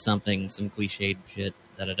 Something, something, some cliched shit,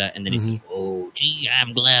 da-da-da. And then he says, oh, gee,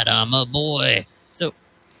 I'm glad I'm a boy. So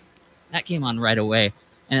that came on right away.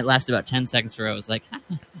 And it lasted about 10 seconds where I was like,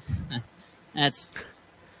 that's...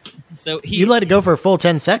 So you let it go for a full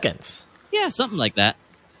 10 seconds. Yeah, something like that.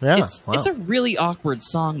 Yeah, it's a really awkward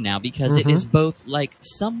song now because it is both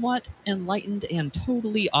somewhat enlightened and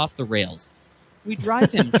totally off the rails. We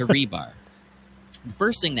drive him to Rebar. The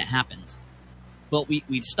first thing that happens,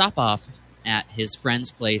 we stop off at his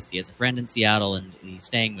friend's place. He has a friend in Seattle, and he's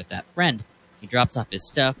staying with that friend. He drops off his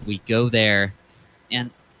stuff. We go there, and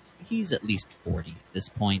he's at least 40 at this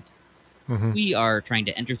point. We are trying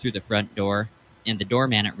to enter through the front door, and the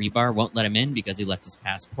doorman at Rebar won't let him in because he left his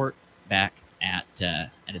passport back at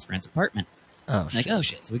his friend's apartment. Oh, shit. Oh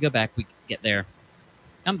shit! So we go back, we get there,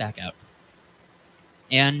 come back out,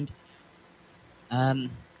 and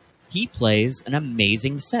he plays an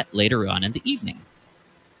amazing set later on in the evening,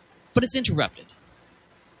 but it's interrupted.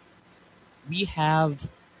 We have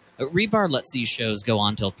Rebar lets these shows go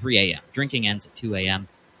on till 3 a.m. Drinking ends at 2 a.m.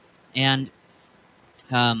 and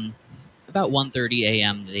about 1:30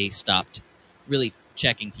 a.m. they stopped really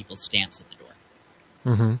checking people's stamps at the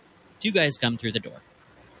door. 2 guys come through the door,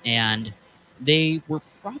 and they were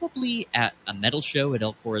probably at a metal show at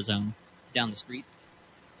El Corazon down the street.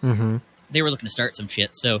 They were looking to start some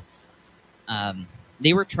shit, so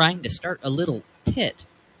they were trying to start a little pit.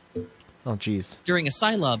 Oh, jeez! During a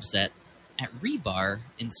Sylob set at Rebar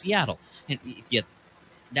in Seattle, and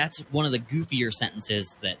that's one of the goofier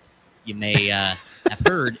sentences that you may have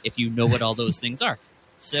heard if you know what all those things are.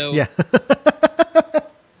 So, yeah.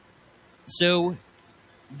 So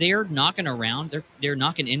they're knocking around. They're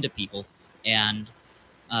knocking into people, and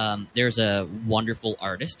there's a wonderful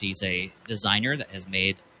artist. He's a designer that has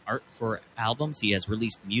made art for albums. He has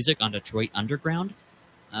released music on Detroit Underground.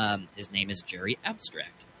 His name is Jerry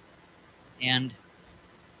Abstract, and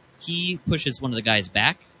he pushes one of the guys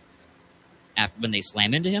back when they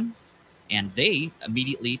slam into him, and they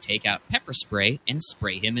immediately take out pepper spray and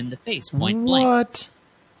spray him in the face, point blank. What?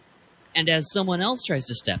 And as someone else tries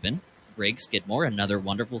to step in, Greg Skidmore, another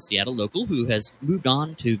wonderful Seattle local who has moved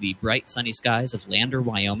on to the bright sunny skies of Lander,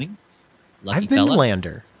 Wyoming. Lucky I've been fella. to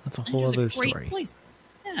Lander. That's a whole other great story. Place.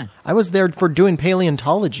 Yeah. I was there for doing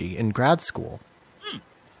paleontology in grad school.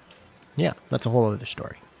 Yeah, that's a whole other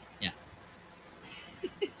story. Yeah.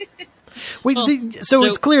 Wait, so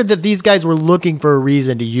it's clear that these guys were looking for a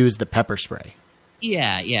reason to use the pepper spray.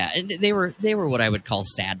 Yeah. And they were what I would call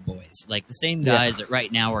sad boys, like the same guys that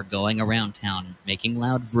right now are going around town making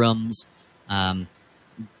loud vrooms,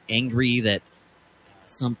 angry that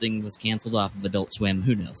something was canceled off of Adult Swim.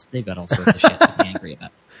 Who knows? They've got all sorts of shit to be angry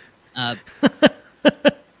about.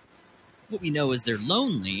 What we know is they're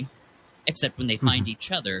lonely, except when they find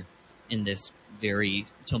each other in this very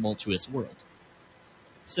tumultuous world.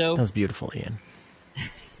 So that was beautiful, Ian.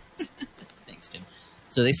 Thanks, Tim.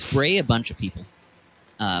 So they spray a bunch of people.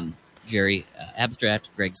 Jerry Abstract,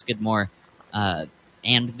 Greg Skidmore,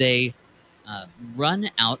 and they run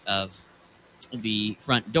out of the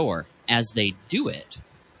front door. As they do it,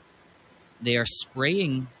 they are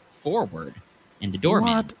spraying forward, and the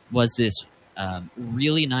doorman was this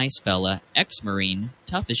really nice fella, ex-Marine,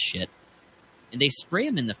 tough as shit, and they spray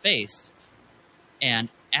him in the face, and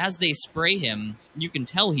as they spray him, you can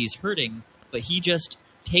tell he's hurting, but he just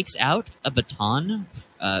takes out a baton,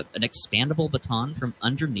 an expandable baton from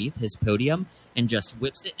underneath his podium, and just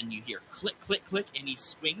whips it, and you hear click, click, click, and he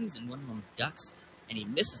swings, and one of them ducks, and he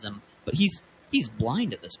misses him, but he's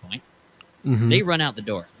blind at this point. Mm-hmm. They run out the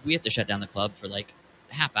door. We have to shut down the club for like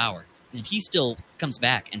a half hour, and he still comes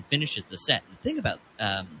back and finishes the set. The thing about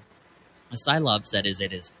a Psylab set is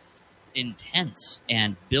it is intense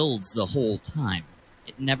and builds the whole time.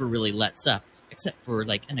 It never really lets up, except for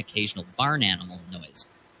like an occasional barn animal noise.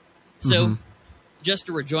 So, just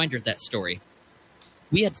a rejoinder of that story.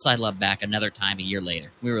 We had Psylab back another time a year later.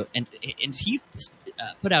 And he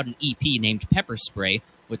put out an EP named Pepper Spray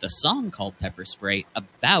with a song called Pepper Spray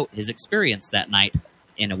about his experience that night,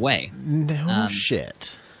 in a way. No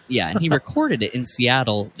shit. Yeah, and he recorded it in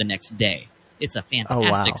Seattle the next day. It's a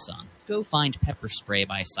fantastic song. Go find Pepper Spray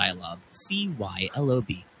by Psylab.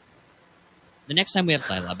 Cylob. The next time we have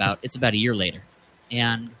Psylab out, it's about a year later.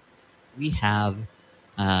 And we have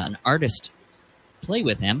an artist play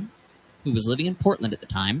with him who was living in Portland at the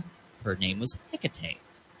time. Her name was Hecate.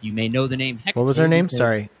 You may know the name Hecate. What was her name?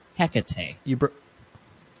 Sorry. Hecate. Hecate.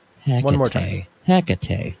 One more time.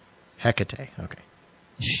 Hecate. Hecate. Okay.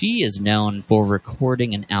 She is known for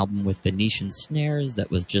recording an album with Venetian snares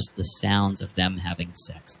that was just the sounds of them having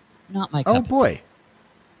sex. Not my cup of tea. Oh, boy.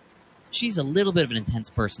 She's a little bit of an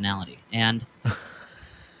intense personality, and I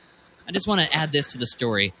just want to add this to the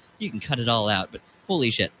story. You can cut it all out, but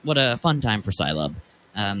holy shit, what a fun time for Psylab.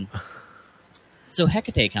 So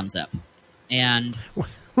Hecate comes up, and...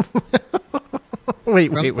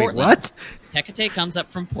 wait, what? Hecate comes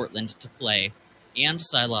up from Portland to play, and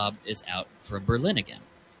Psylab is out for Berlin again.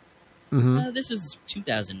 Mm-hmm. This is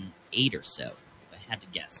 2008 or so, if I had to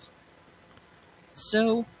guess.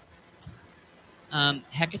 So,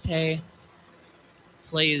 Hecate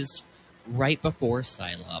plays right before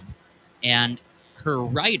Psylab, and her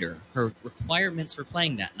requirements for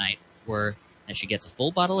playing that night were that she gets a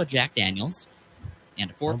full bottle of Jack Daniels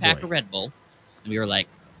and a 4-pack of Red Bull, and we were like,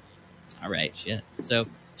 all right, shit. So,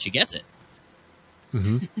 she gets it.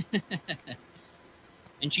 Mm-hmm.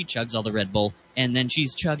 And she chugs all the Red Bull, and then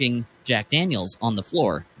she's chugging Jack Daniels on the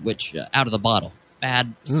floor, which, out of the bottle.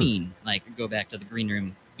 Bad scene. Like, go back to the green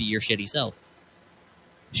room, be your shitty self.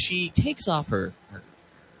 She takes off her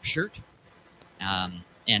shirt, and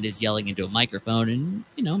is yelling into a microphone and,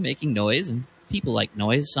 making noise, and people like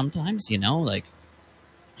noise sometimes, like,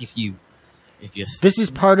 if you... This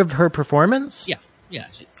is part of her performance? Yeah.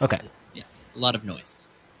 Okay. Yeah, a lot of noise.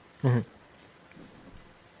 Mm-hmm.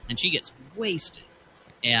 And she gets wasted.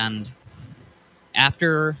 And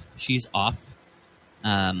after she's off,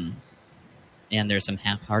 and there's some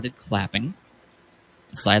half-hearted clapping,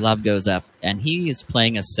 Psylab goes up, and he is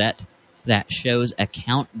playing a set that shows a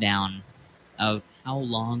countdown of how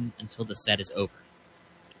long until the set is over.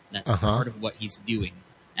 That's part of what he's doing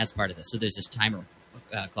as part of this. So there's this timer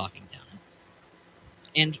clocking down.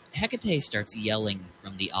 And Hecate starts yelling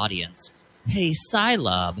from the audience, "Hey,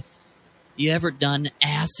 Psylab, you ever done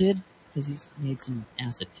acid?" Because he's made some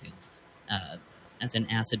acid tunes, as an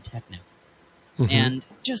acid techno. Mm-hmm. And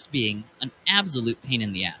just being an absolute pain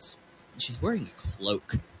in the ass. She's wearing a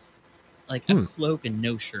cloak. Like, a cloak and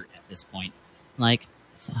no shirt at this point. Like,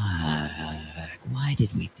 fuck, why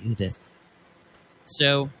did we do this?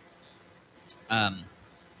 So, my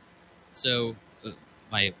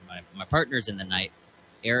partners in the night,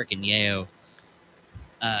 Eric and Yeo,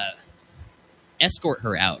 escort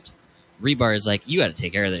her out. Rebar is like, you gotta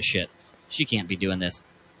take care of this shit. She can't be doing this.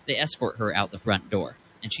 They escort her out the front door.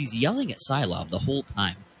 And she's yelling at Psylab the whole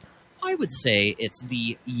time. I would say it's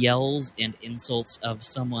the yells and insults of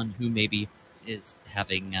someone who maybe is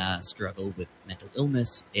having struggled with mental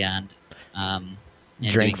illness and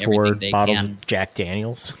drank doing everything 4 they bottles can. of Jack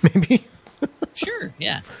Daniels, maybe? Sure,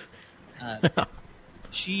 yeah.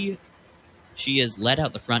 She is led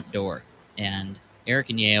out the front door, and Eric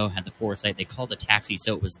and Yeo had the foresight. They called a taxi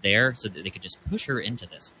so it was there so that they could just push her into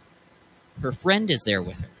this. Her friend is there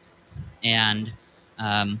with her, and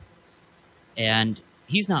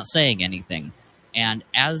he's not saying anything. And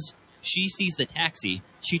as she sees the taxi,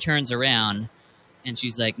 she turns around, and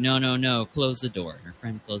she's like, no, close the door. And her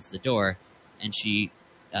friend closed the door, and she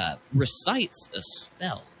recites a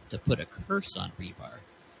spell to put a curse on Rebar.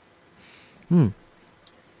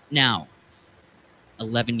 Now,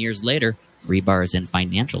 11 years later, Rebar is in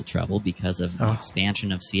financial trouble because of the Oh.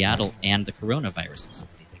 expansion of Seattle and the coronavirus. So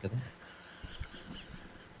what do you think of that?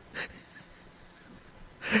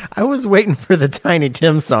 I was waiting for the Tiny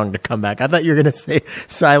Tim song to come back. I thought you were going to say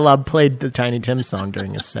Psylab played the Tiny Tim song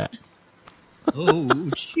during his set. Oh,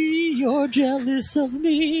 gee, you're jealous of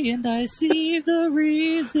me, and I see the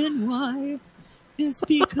reason why. It's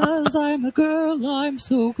because I'm a girl, I'm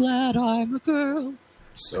so glad I'm a girl.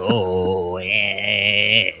 So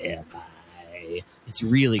am I. It's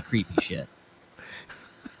really creepy shit.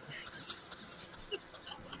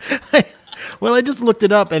 Well, I just looked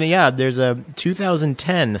it up, and yeah, there's a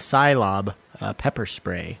 2010 Psylab pepper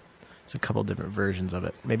spray. There's a couple different versions of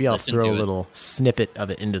it. Maybe I'll Listen throw to a it. little snippet of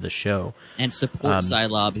it into the show. And support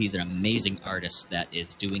Psylab. He's an amazing artist that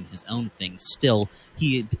is doing his own thing still.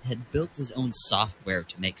 He had built his own software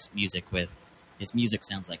to make music with. His music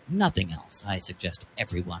sounds like nothing else. I suggest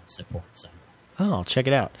everyone support Psylab. Oh, I'll check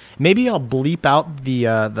it out. Maybe I'll bleep out the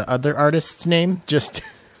other artist's name. Just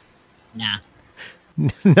Nah,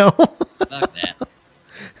 no. fuck that.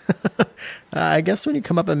 I guess when you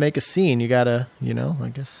come up and make a scene, you gotta, I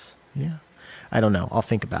guess, yeah. I don't know. I'll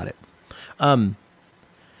think about it.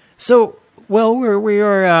 So, well,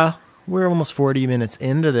 we're almost 40 minutes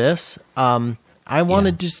into this. I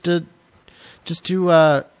wanted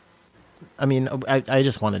I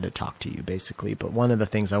just wanted to talk to you basically, but one of the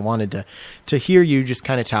things I wanted to hear you just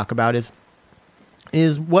kind of talk about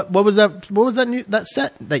is what was that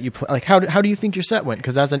set that you played? Like, how do you think your set went?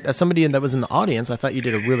 Because as somebody that was in the audience, I thought you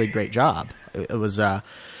did a really great job. It was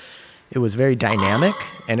very dynamic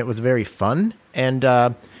and it was very fun. And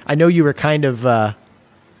I know you were kind of.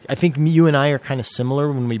 I think you and I are kind of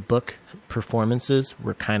similar when we book performances.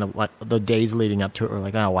 We're kind of like the days leading up to it. We're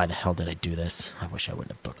like, oh, why the hell did I do this? I wish I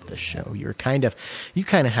wouldn't have booked this show. You kind of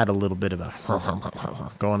had a little bit of a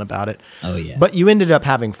going about it. Oh, yeah. But you ended up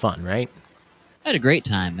having fun, right? I had a great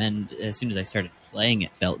time, and as soon as I started playing,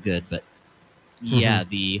 it felt good. But yeah,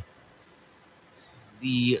 the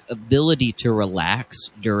ability to relax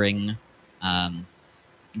during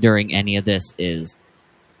any of this is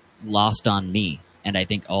lost on me. And I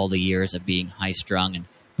think all the years of being high strung and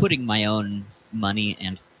putting my own money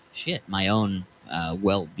and my own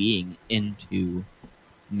well-being into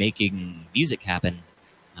making music happen.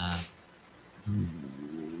 I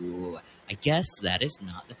guess that is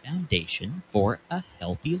not the foundation for a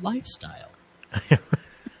healthy lifestyle.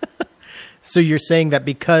 So you're saying that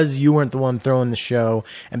because you weren't the one throwing the show,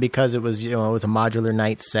 and because it was, it was a modular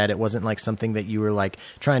night set, it wasn't like something that you were like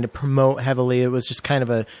trying to promote heavily. It was just kind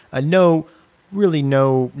of a no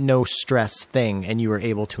stress thing, and you were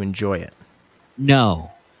able to enjoy it.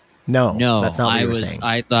 No, that's not what you were saying.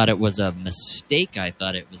 I thought it was a mistake. I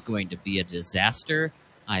thought it was going to be a disaster.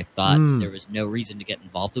 I thought there was no reason to get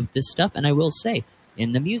involved with this stuff. And I will say,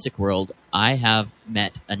 in the music world, I have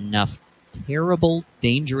met enough terrible,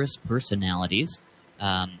 dangerous personalities.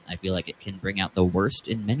 I feel like it can bring out the worst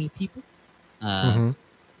in many people. That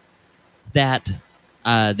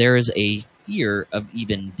there is a fear of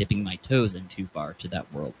even dipping my toes in too far to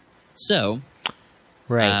that world. So,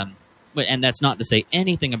 right. And that's not to say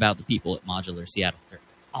anything about the people at Modular Seattle. They're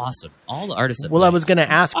awesome. All the artists. Well, I was going to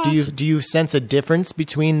ask, awesome. do you sense a difference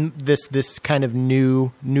between this kind of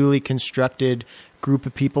newly constructed group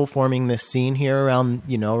of people forming this scene here around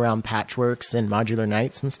Patchworks and Modular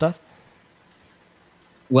Nights and stuff?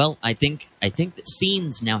 Well, I think that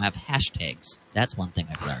scenes now have hashtags. That's one thing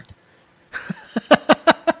I've learned.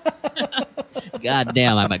 God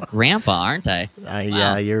damn, I'm a grandpa, aren't I?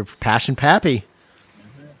 Yeah, you're Passion Pappy.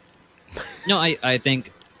 No, I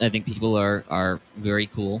think people are very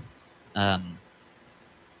cool. I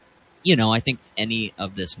think any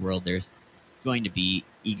of this world, there's going to be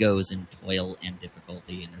egos and toil and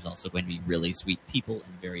difficulty, and there's also going to be really sweet people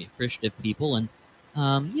and very appreciative people, and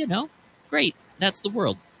great. That's the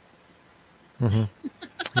world.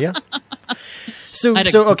 Yeah. So I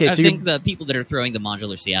okay. think the people that are throwing the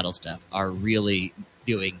Modular Seattle stuff are really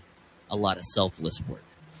doing a lot of selfless work.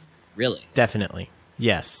 Really, definitely.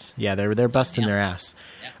 Yes. Yeah. They're busting their ass.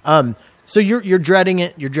 Yeah. So you're dreading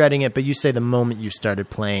it. You're dreading it, but you say the moment you started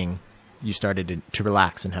playing, you started to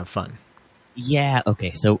relax and have fun. Yeah.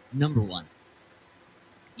 Okay. So number one,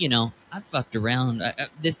 I've fucked around.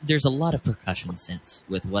 There's a lot of percussion synths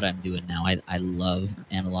with what I'm doing now. I love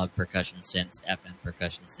analog percussion synths, FM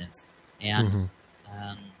percussion synths, and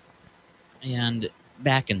and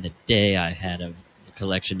back in the day, I had a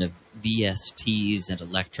collection of VSTs and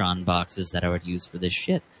Electron boxes that I would use for this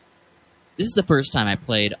shit. This is the first time I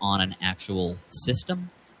played on an actual system,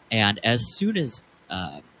 and as soon as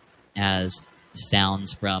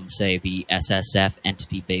sounds from, say, the SSF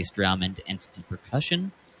Entity Bass Drum and Entity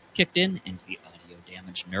Percussion kicked in, and the audio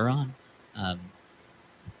damaged neuron.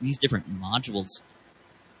 These different modules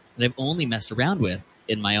that I've only messed around with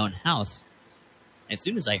in my own house. As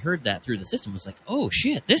soon as I heard that through the system, I was like, "Oh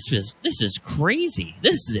shit, this is crazy.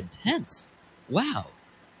 This is intense. Wow."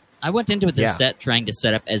 I went into this set trying to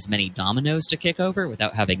set up as many dominoes to kick over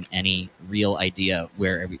without having any real idea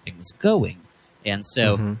where everything was going. And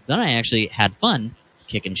so then I actually had fun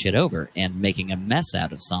kicking shit over and making a mess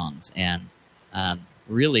out of songs and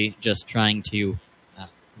really just trying to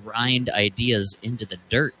grind ideas into the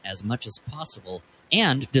dirt as much as possible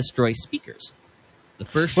and destroy speakers. The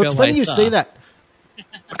first show Well, it's funny I you saw, say that,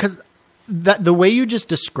 because the way you just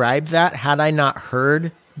described that, had I not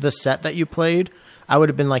heard the set that you played, I would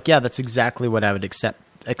have been like, yeah, that's exactly what I would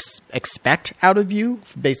expect out of you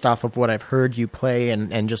based off of what I've heard you play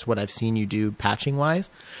and just what I've seen you do patching wise.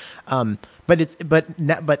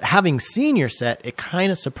 But having seen your set, it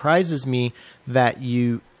kind of surprises me that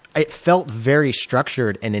it felt very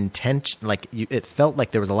structured and intent. It felt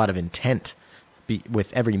like there was a lot of intent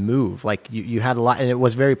with every move. Like you had a lot, and it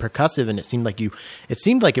was very percussive, and it seemed like you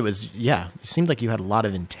had a lot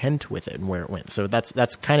of intent with it and where it went. So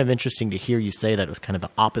that's kind of interesting to hear you say that it was kind of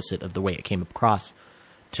the opposite of the way it came across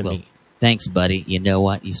to me. Thanks, buddy. You know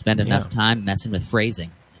what? You spend enough time messing with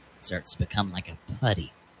phrasing, it starts to become like a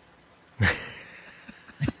putty.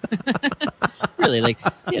 Really,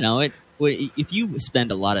 if you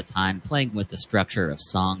spend a lot of time playing with the structure of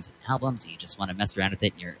songs and albums, and you just want to mess around with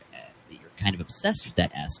it, and you're kind of obsessed with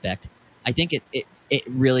that aspect, I think it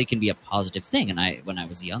really can be a positive thing. And when I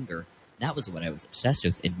was younger, that was what I was obsessed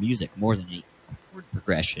with in music more than any chord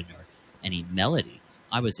progression or any melody.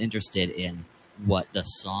 I was interested in what the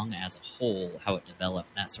song as a whole, how it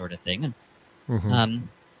developed, that sort of thing. And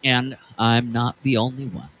and I'm not the only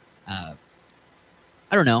one. I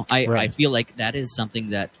don't know. I feel like that is something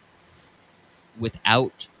that I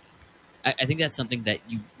think that's something that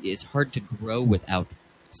is hard to grow without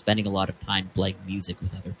spending a lot of time playing music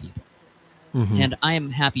with other people. And I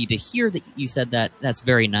am happy to hear that you said that. That's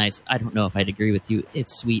very nice. I don't know if I'd agree with you.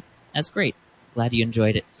 It's sweet. That's great. Glad you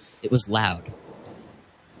enjoyed it. It was loud.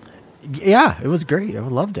 Yeah, it was great. I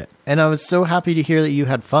loved it. And I was so happy to hear that you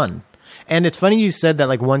had fun. And it's funny you said that,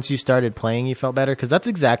 like, once you started playing, you felt better, because that's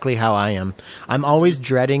exactly how I am. I'm always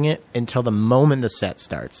dreading it until the moment the set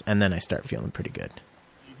starts, and then I start feeling pretty good.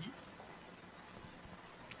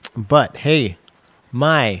 But, hey,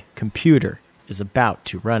 my computer is about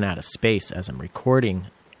to run out of space as I'm recording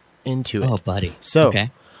into it. Oh, buddy. So,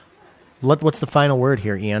 okay. What's the final word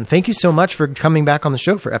here, Ian? Thank you so much for coming back on the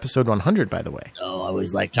show for episode 100, by the way. Oh, I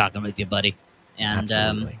always like talking with you, buddy. And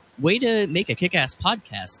Absolutely. Way to make a kick-ass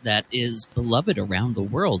podcast that is beloved around the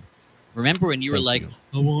world. Remember when you were like,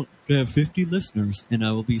 I want to have 50 listeners, and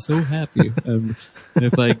I will be so happy. And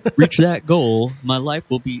if I reach that goal, my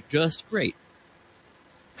life will be just great.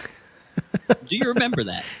 Do you remember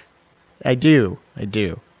that? I do.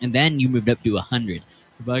 And then you moved up to 100.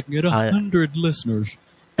 If I can get 100 listeners.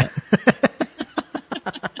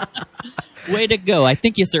 Way to go. I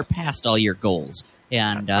think you surpassed all your goals.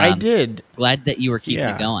 And I did. Glad that you were keeping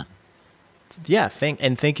it going. Yeah,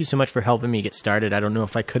 thank you so much for helping me get started. I don't know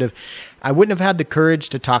if I wouldn't have had the courage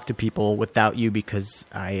to talk to people without you, because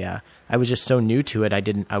I was just so new to it.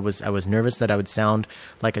 I was nervous that I would sound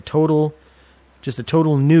like a total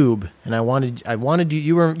noob, and I wanted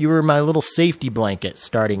you were my little safety blanket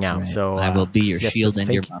starting out. Right. So I will be your shield and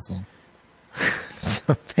your muscle.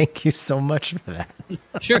 So thank you so much for that.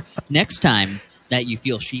 Sure. Next time that you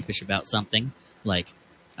feel sheepish about something, like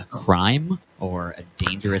a crime or a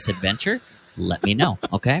dangerous adventure, let me know,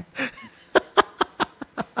 okay?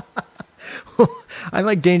 I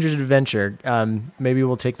like dangerous adventure. Maybe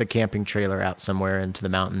we'll take the camping trailer out somewhere into the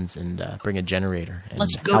mountains and bring a generator.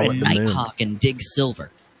 Let's go to Nighthawk and dig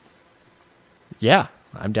silver. Yeah,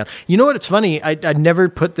 I'm down. You know what? It's funny. I never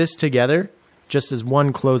put this together just as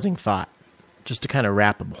one closing thought, just to kind of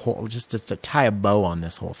wrap just to tie a bow on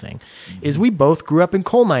this whole thing, is we both grew up in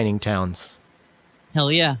coal mining towns.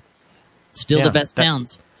 Hell yeah. Still the best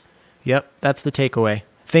towns. Yep, that's the takeaway.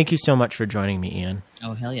 Thank you so much for joining me, Ian.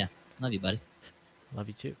 Oh, hell yeah. Love you, buddy. Love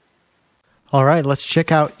you too. All right, let's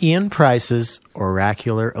check out Ian Price's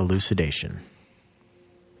Oracular Elucidation.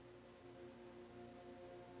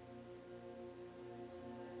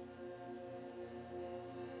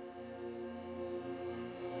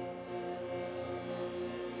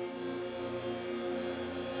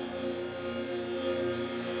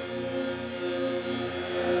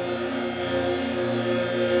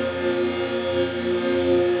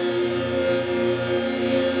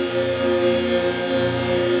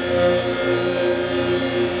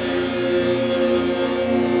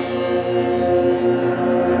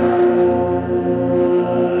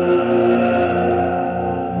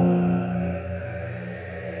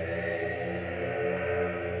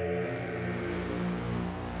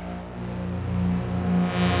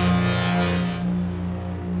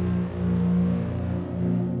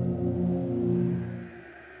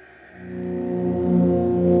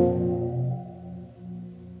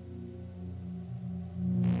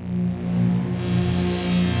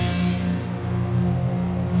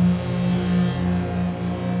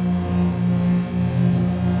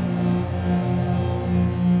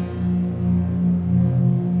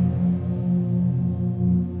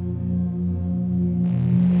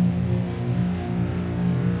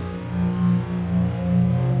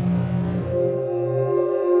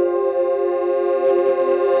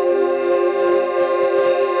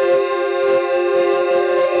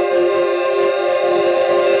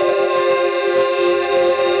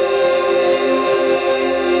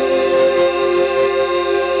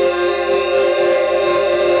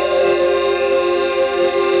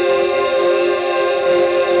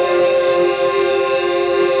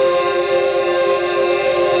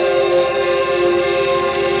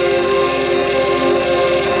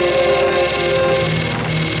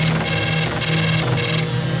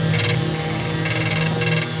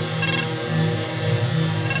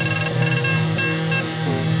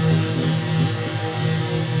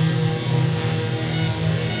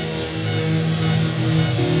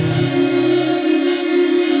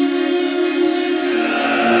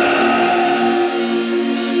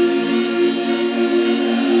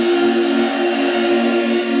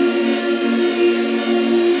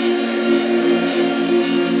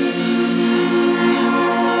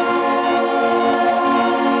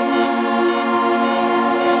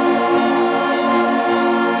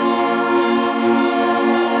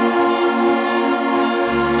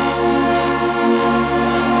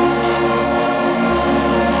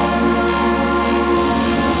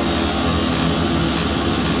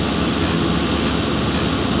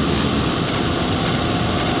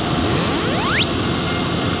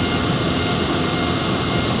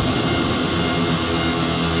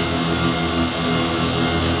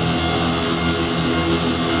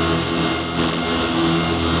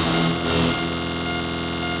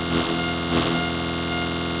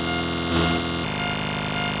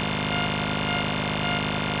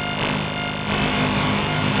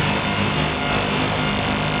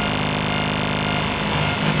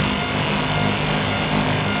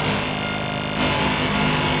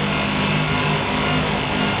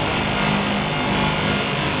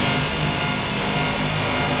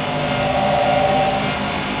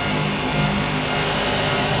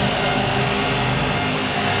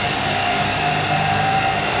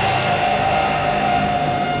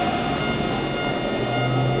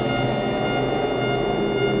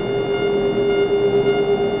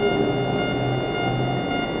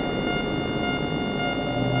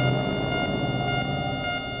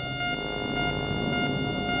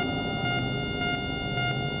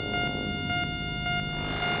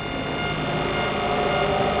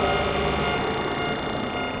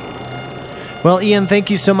 Well, Ian,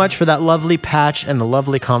 thank you so much for that lovely patch and the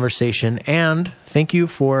lovely conversation, and thank you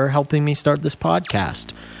for helping me start this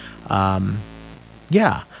podcast.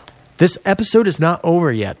 Yeah. This episode is not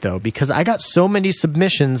over yet, though, because I got so many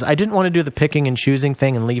submissions. I didn't want to do the picking and choosing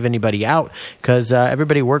thing and leave anybody out because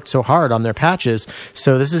everybody worked so hard on their patches.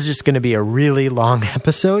 So this is just going to be a really long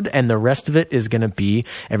episode, and the rest of it is going to be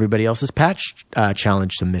everybody else's patch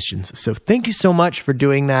challenge submissions. So thank you so much for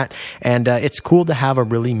doing that, and it's cool to have a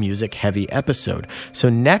really music-heavy episode. So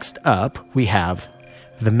next up, we have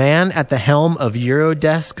the man at the helm of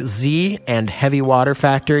Eurodesk Z and Heavy Water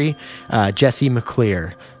Factory, Jesse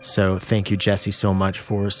McClear. So thank you, Jesse, so much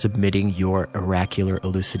for submitting your oracular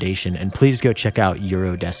elucidation. And please go check out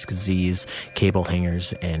Eurodesk Z's cable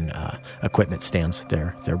hangers and equipment stands.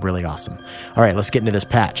 They're really awesome. All right, let's get into this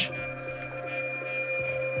patch.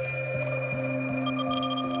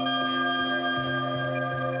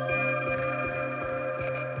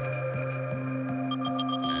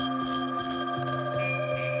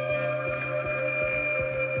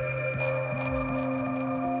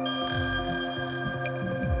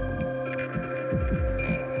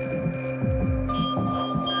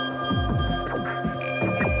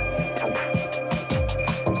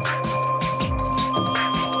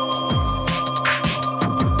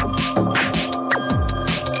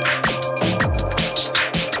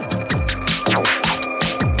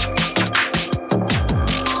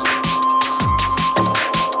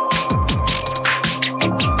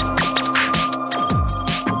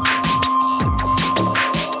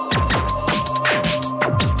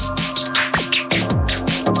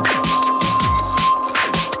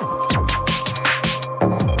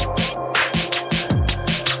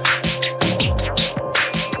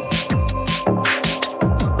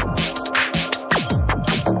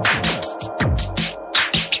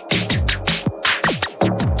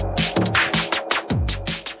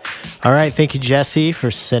 All right, thank you, Jesse, for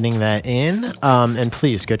sending that in. And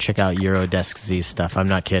please go check out Eurodesk Z stuff. I'm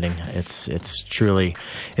not kidding. It's truly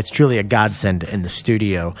a godsend in the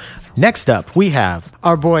studio. Next up, we have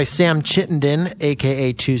our boy Sam Chittenden,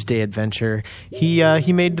 aka Tuesday Adventure.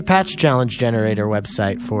 He made the Patch Challenge Generator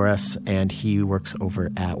website for us, and he works over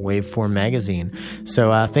at Waveform Magazine.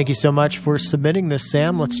 So thank you so much for submitting this,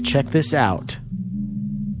 Sam. Let's check this out.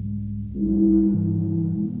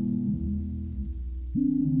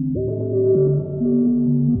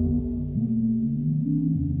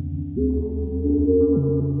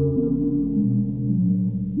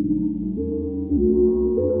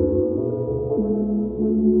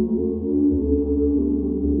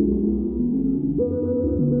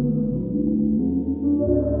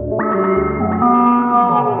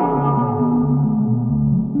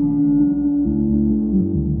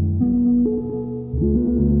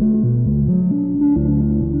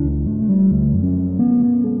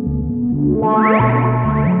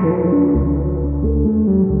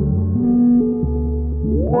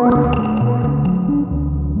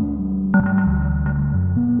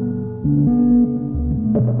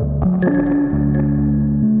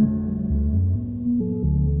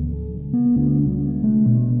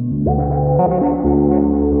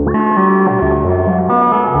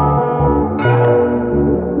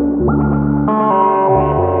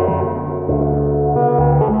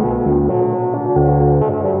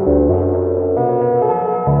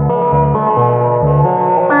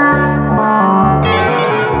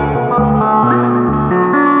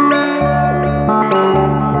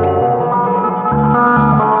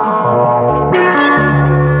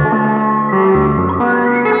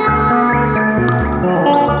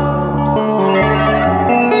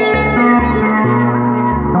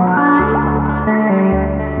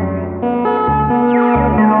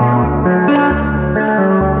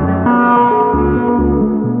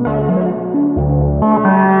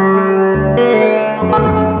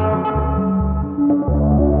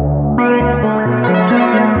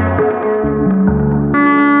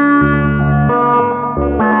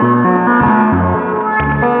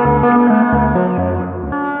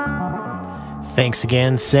 Thanks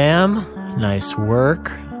again, Sam. Nice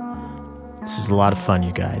work. This is a lot of fun,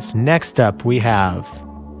 you guys. Next up, we have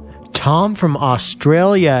Tom from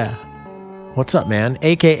Australia. What's up, man?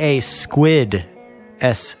 AKA Squid.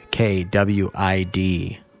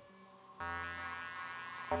 SKWID.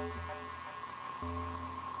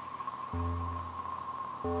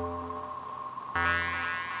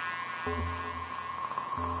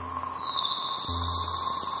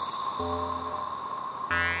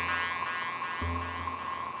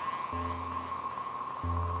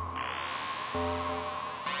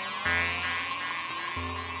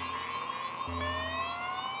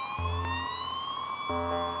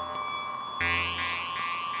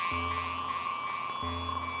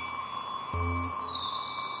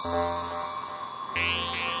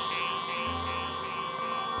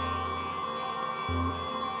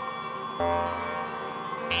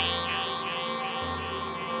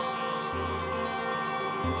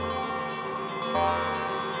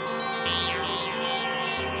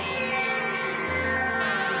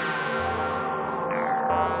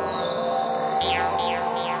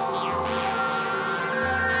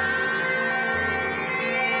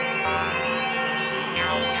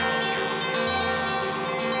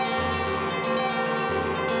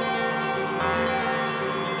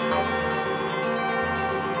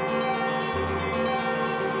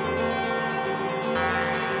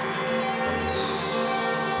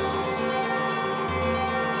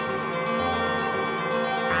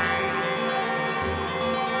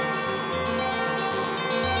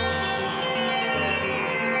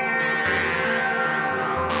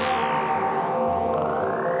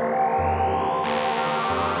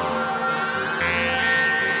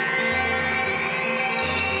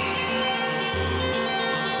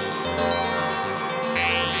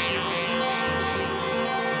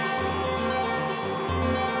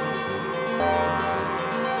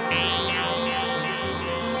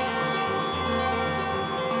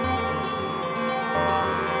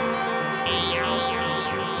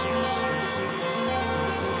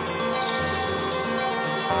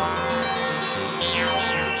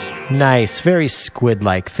 Nice. Very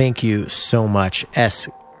squid-like. Thank you so much,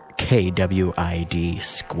 SKWID,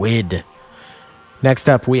 Squid. Next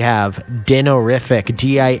up, we have Dinorific,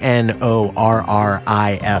 DINORRIFIC.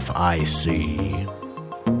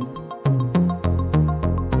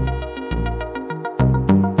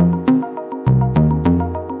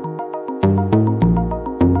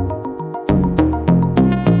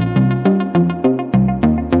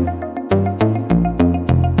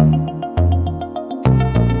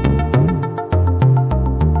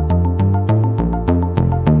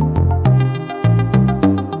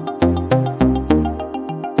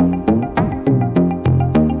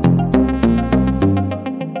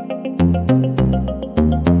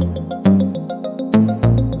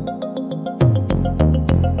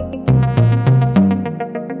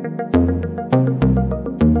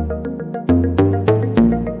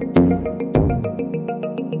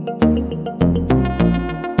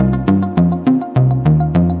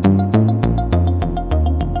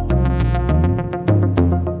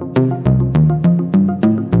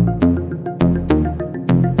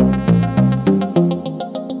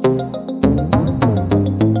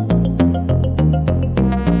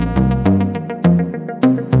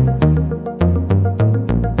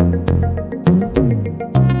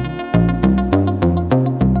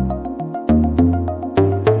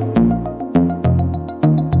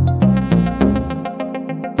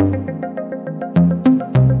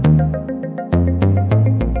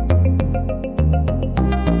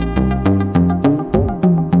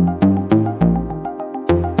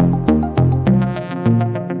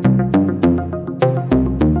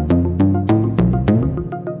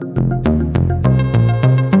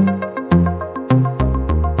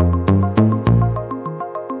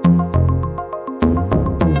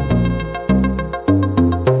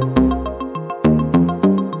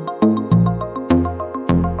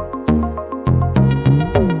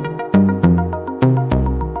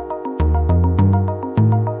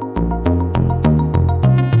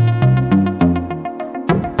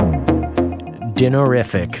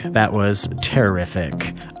 Dinorific. That was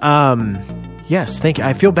terrific. Yes, thank you.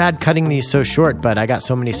 I feel bad cutting these so short, but I got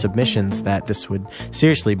so many submissions that this would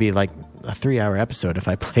seriously be like a 3-hour episode if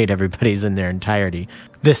I played everybody's in their entirety.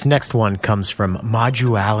 This next one comes from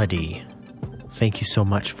Moduality. Thank you so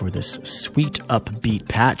much for this sweet upbeat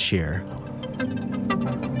patch here.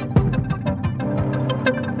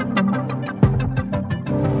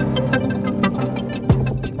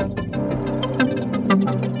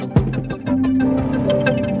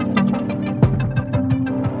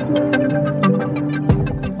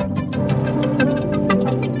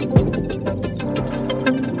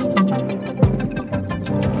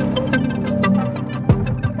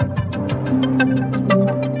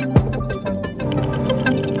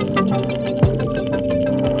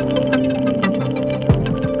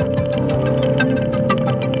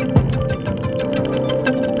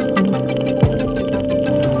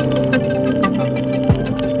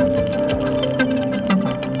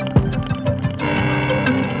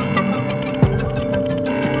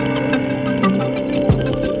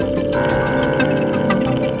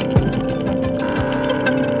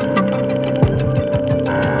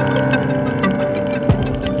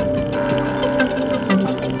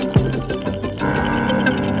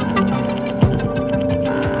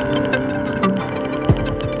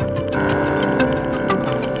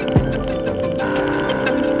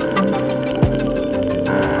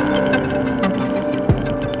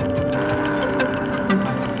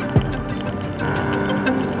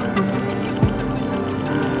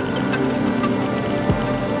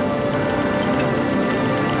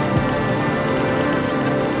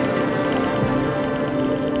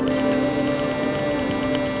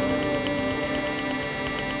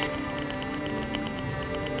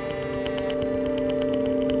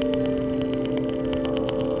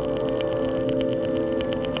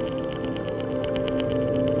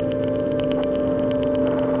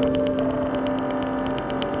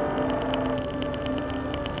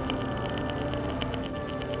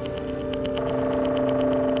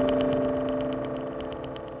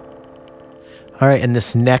 All right, and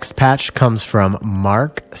this next patch comes from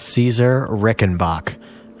Mark Caesar Rickenbach.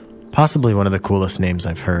 Possibly one of the coolest names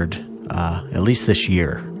I've heard, at least this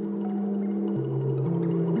year.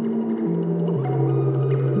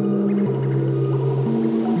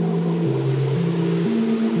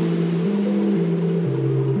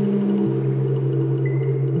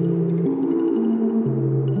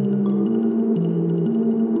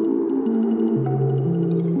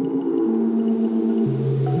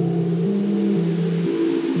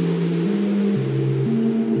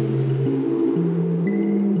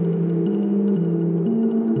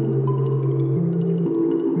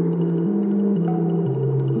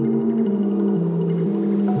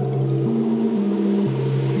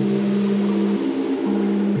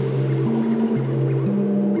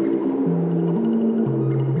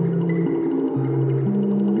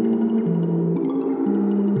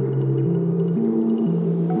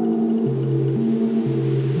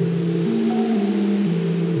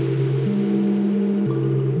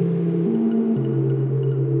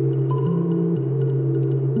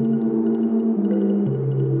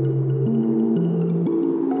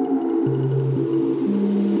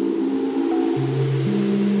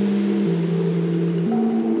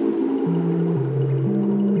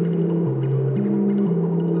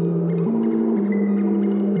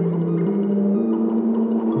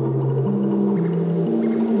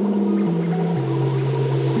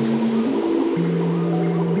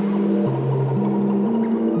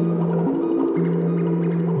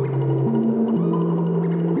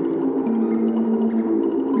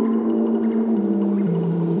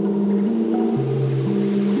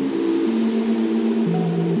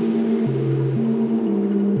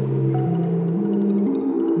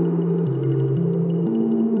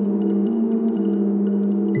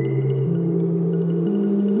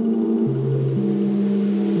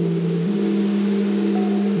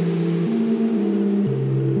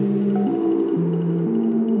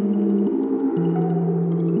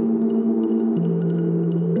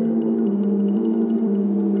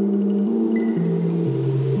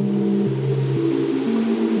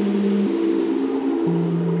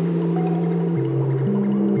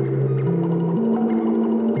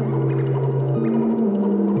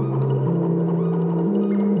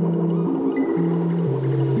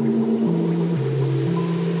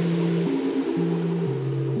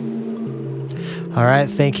 All right,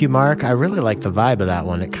 thank you, Mark. I really like the vibe of that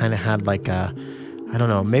one. It kind of had like a, I don't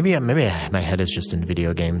know, maybe my head is just in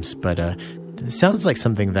video games, but it sounds like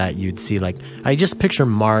something that you'd see. Like, I just picture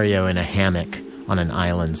Mario in a hammock on an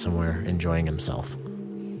island somewhere enjoying himself.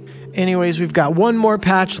 Anyways, we've got one more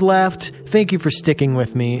patch left. Thank you for sticking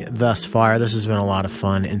with me thus far. This has been a lot of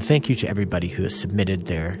fun, and thank you to everybody who has submitted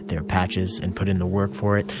their patches and put in the work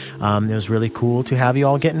for it. It was really cool to have you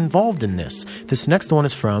all get involved in this. This next one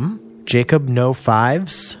is from Jacob No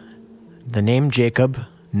Fives. The name Jacob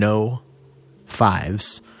No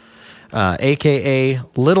Fives, aka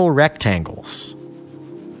Little Rectangles.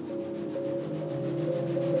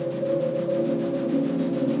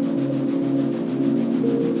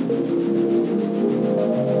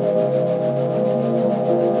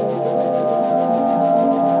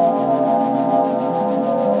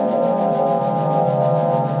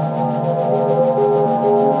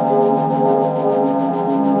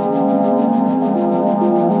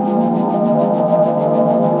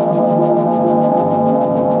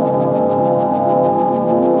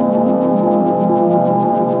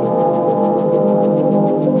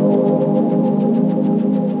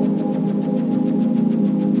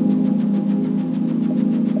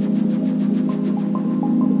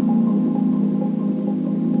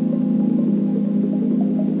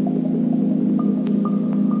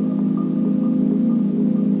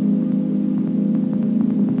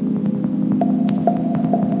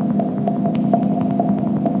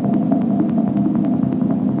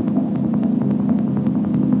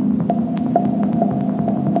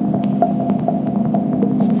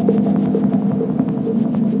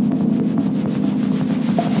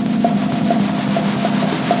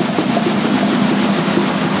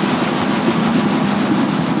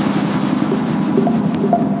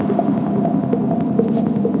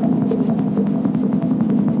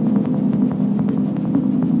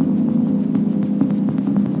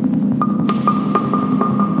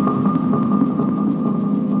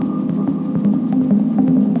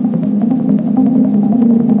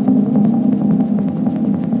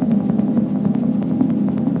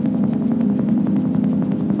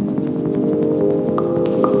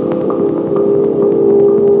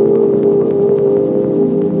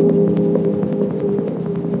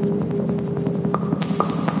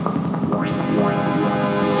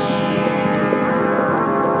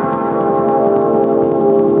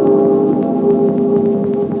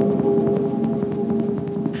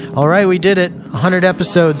 right, we did it. 100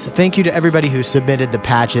 episodes. Thank you to everybody who submitted the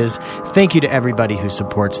patches. Thank you to everybody who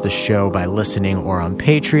supports the show by listening or on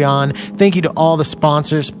Patreon. Thank you to all the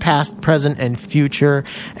sponsors, past, present, and future.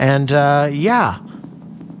 And yeah,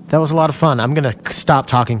 that was a lot of fun. I'm going to stop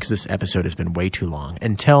talking because this episode has been way too long.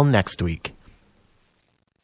 Until next week.